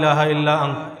لا إله إلا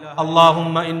أنت।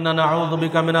 اللهم إنا نعوذ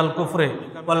بك من الكفر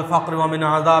والفقر ومن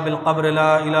عذاب القبر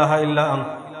لا إله إلا أنت।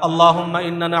 اللهم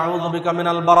إنا نعوذ بك من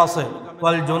البرص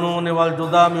والجنون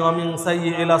والجذام ومن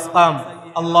سيء الأسقام।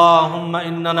 اللهم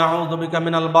إنا نعوذ بك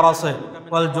من البرص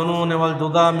والجنون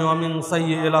والجذام ومن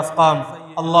سيء الأسقام۔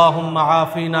 اللهم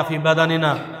عافينا في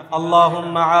بدننا،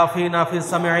 اللهم عافينا في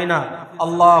سمعنا،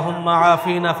 اللهم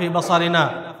عافينا في بصرنا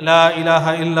لا إله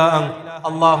إلا أنت।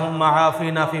 اللهم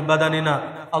عافينا في بدننا،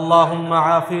 اللهم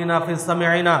عافينا في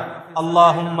سمعنا،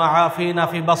 اللهم عافينا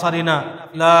في بصرنا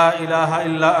لا إله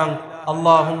إلا أنت।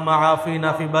 اللهم عافينا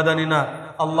في بدننا،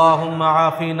 اللهم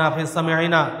عافينا في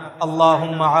سمعنا،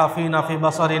 اللهم عافينا في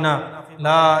بصرنا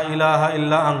لا إله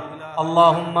إلا أنت۔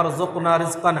 اللهم ارزقنا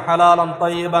رزقا حلالا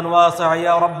طيبا واسعا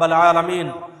يا رب العالمين۔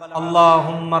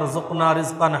 اللهم ارزقنا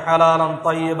رزقا حلالا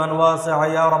طيبا واسعا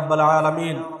يا رب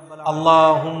العالمين۔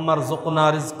 اللهم ارزقنا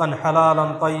رزقا حلالا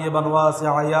طيبا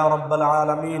واسعا يا رب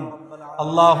العالمين۔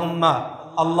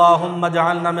 اللهم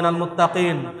اجعلنا من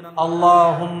المتقين،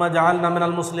 اللهم اجعلنا من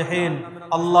المصلحين،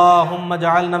 اللهم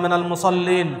اجعلنا من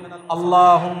المصلين،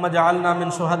 اللهم اجعلنا من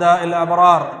شهداء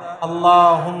الأبرار،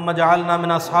 اللهم اجعلنا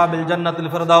من أصحاب الجنة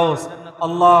الفردوس،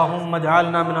 اللهم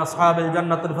اجعلنا من أصحاب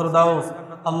الجنة الفردوس،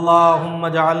 اللهم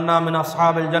اجعلنا من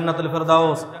أصحاب الجنة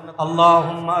الفردوس۔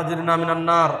 اللهم أجرنا من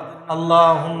النار،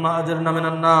 اللهم أجرنا من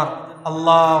النار،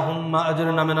 اللهم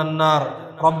أجرنا من النار۔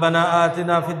 ربنا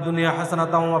آتنا في الدنيا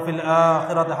حسنة وفي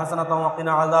الآخرة حسنة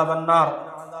وقنا عذاب النار۔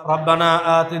 ربنا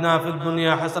آتنا في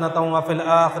الدنيا حسنة وفي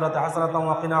الآخرة حسنة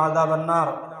وقنا عذاب النار۔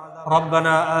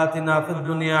 ربنا آتنا في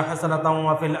الدنيا حسنة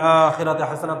وفي الآخرة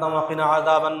حسنة وقنا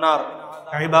عذاب النار۔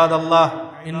 عباد الله،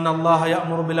 إن الله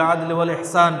يأمر بالعدل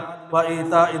والإحسان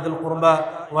وإيتاء ذي القربى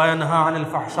وينهى عن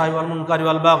الفحشاء والمنكر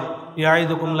والبغي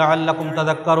يعظكم لعلكم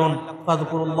تذكرون۔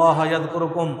 فاذكروا الله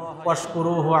يذكركم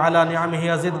واشكروه على نعمه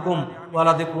يزدكم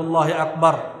ولذكر الله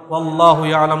أكبر والله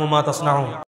يعلم ما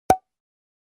تصنعون۔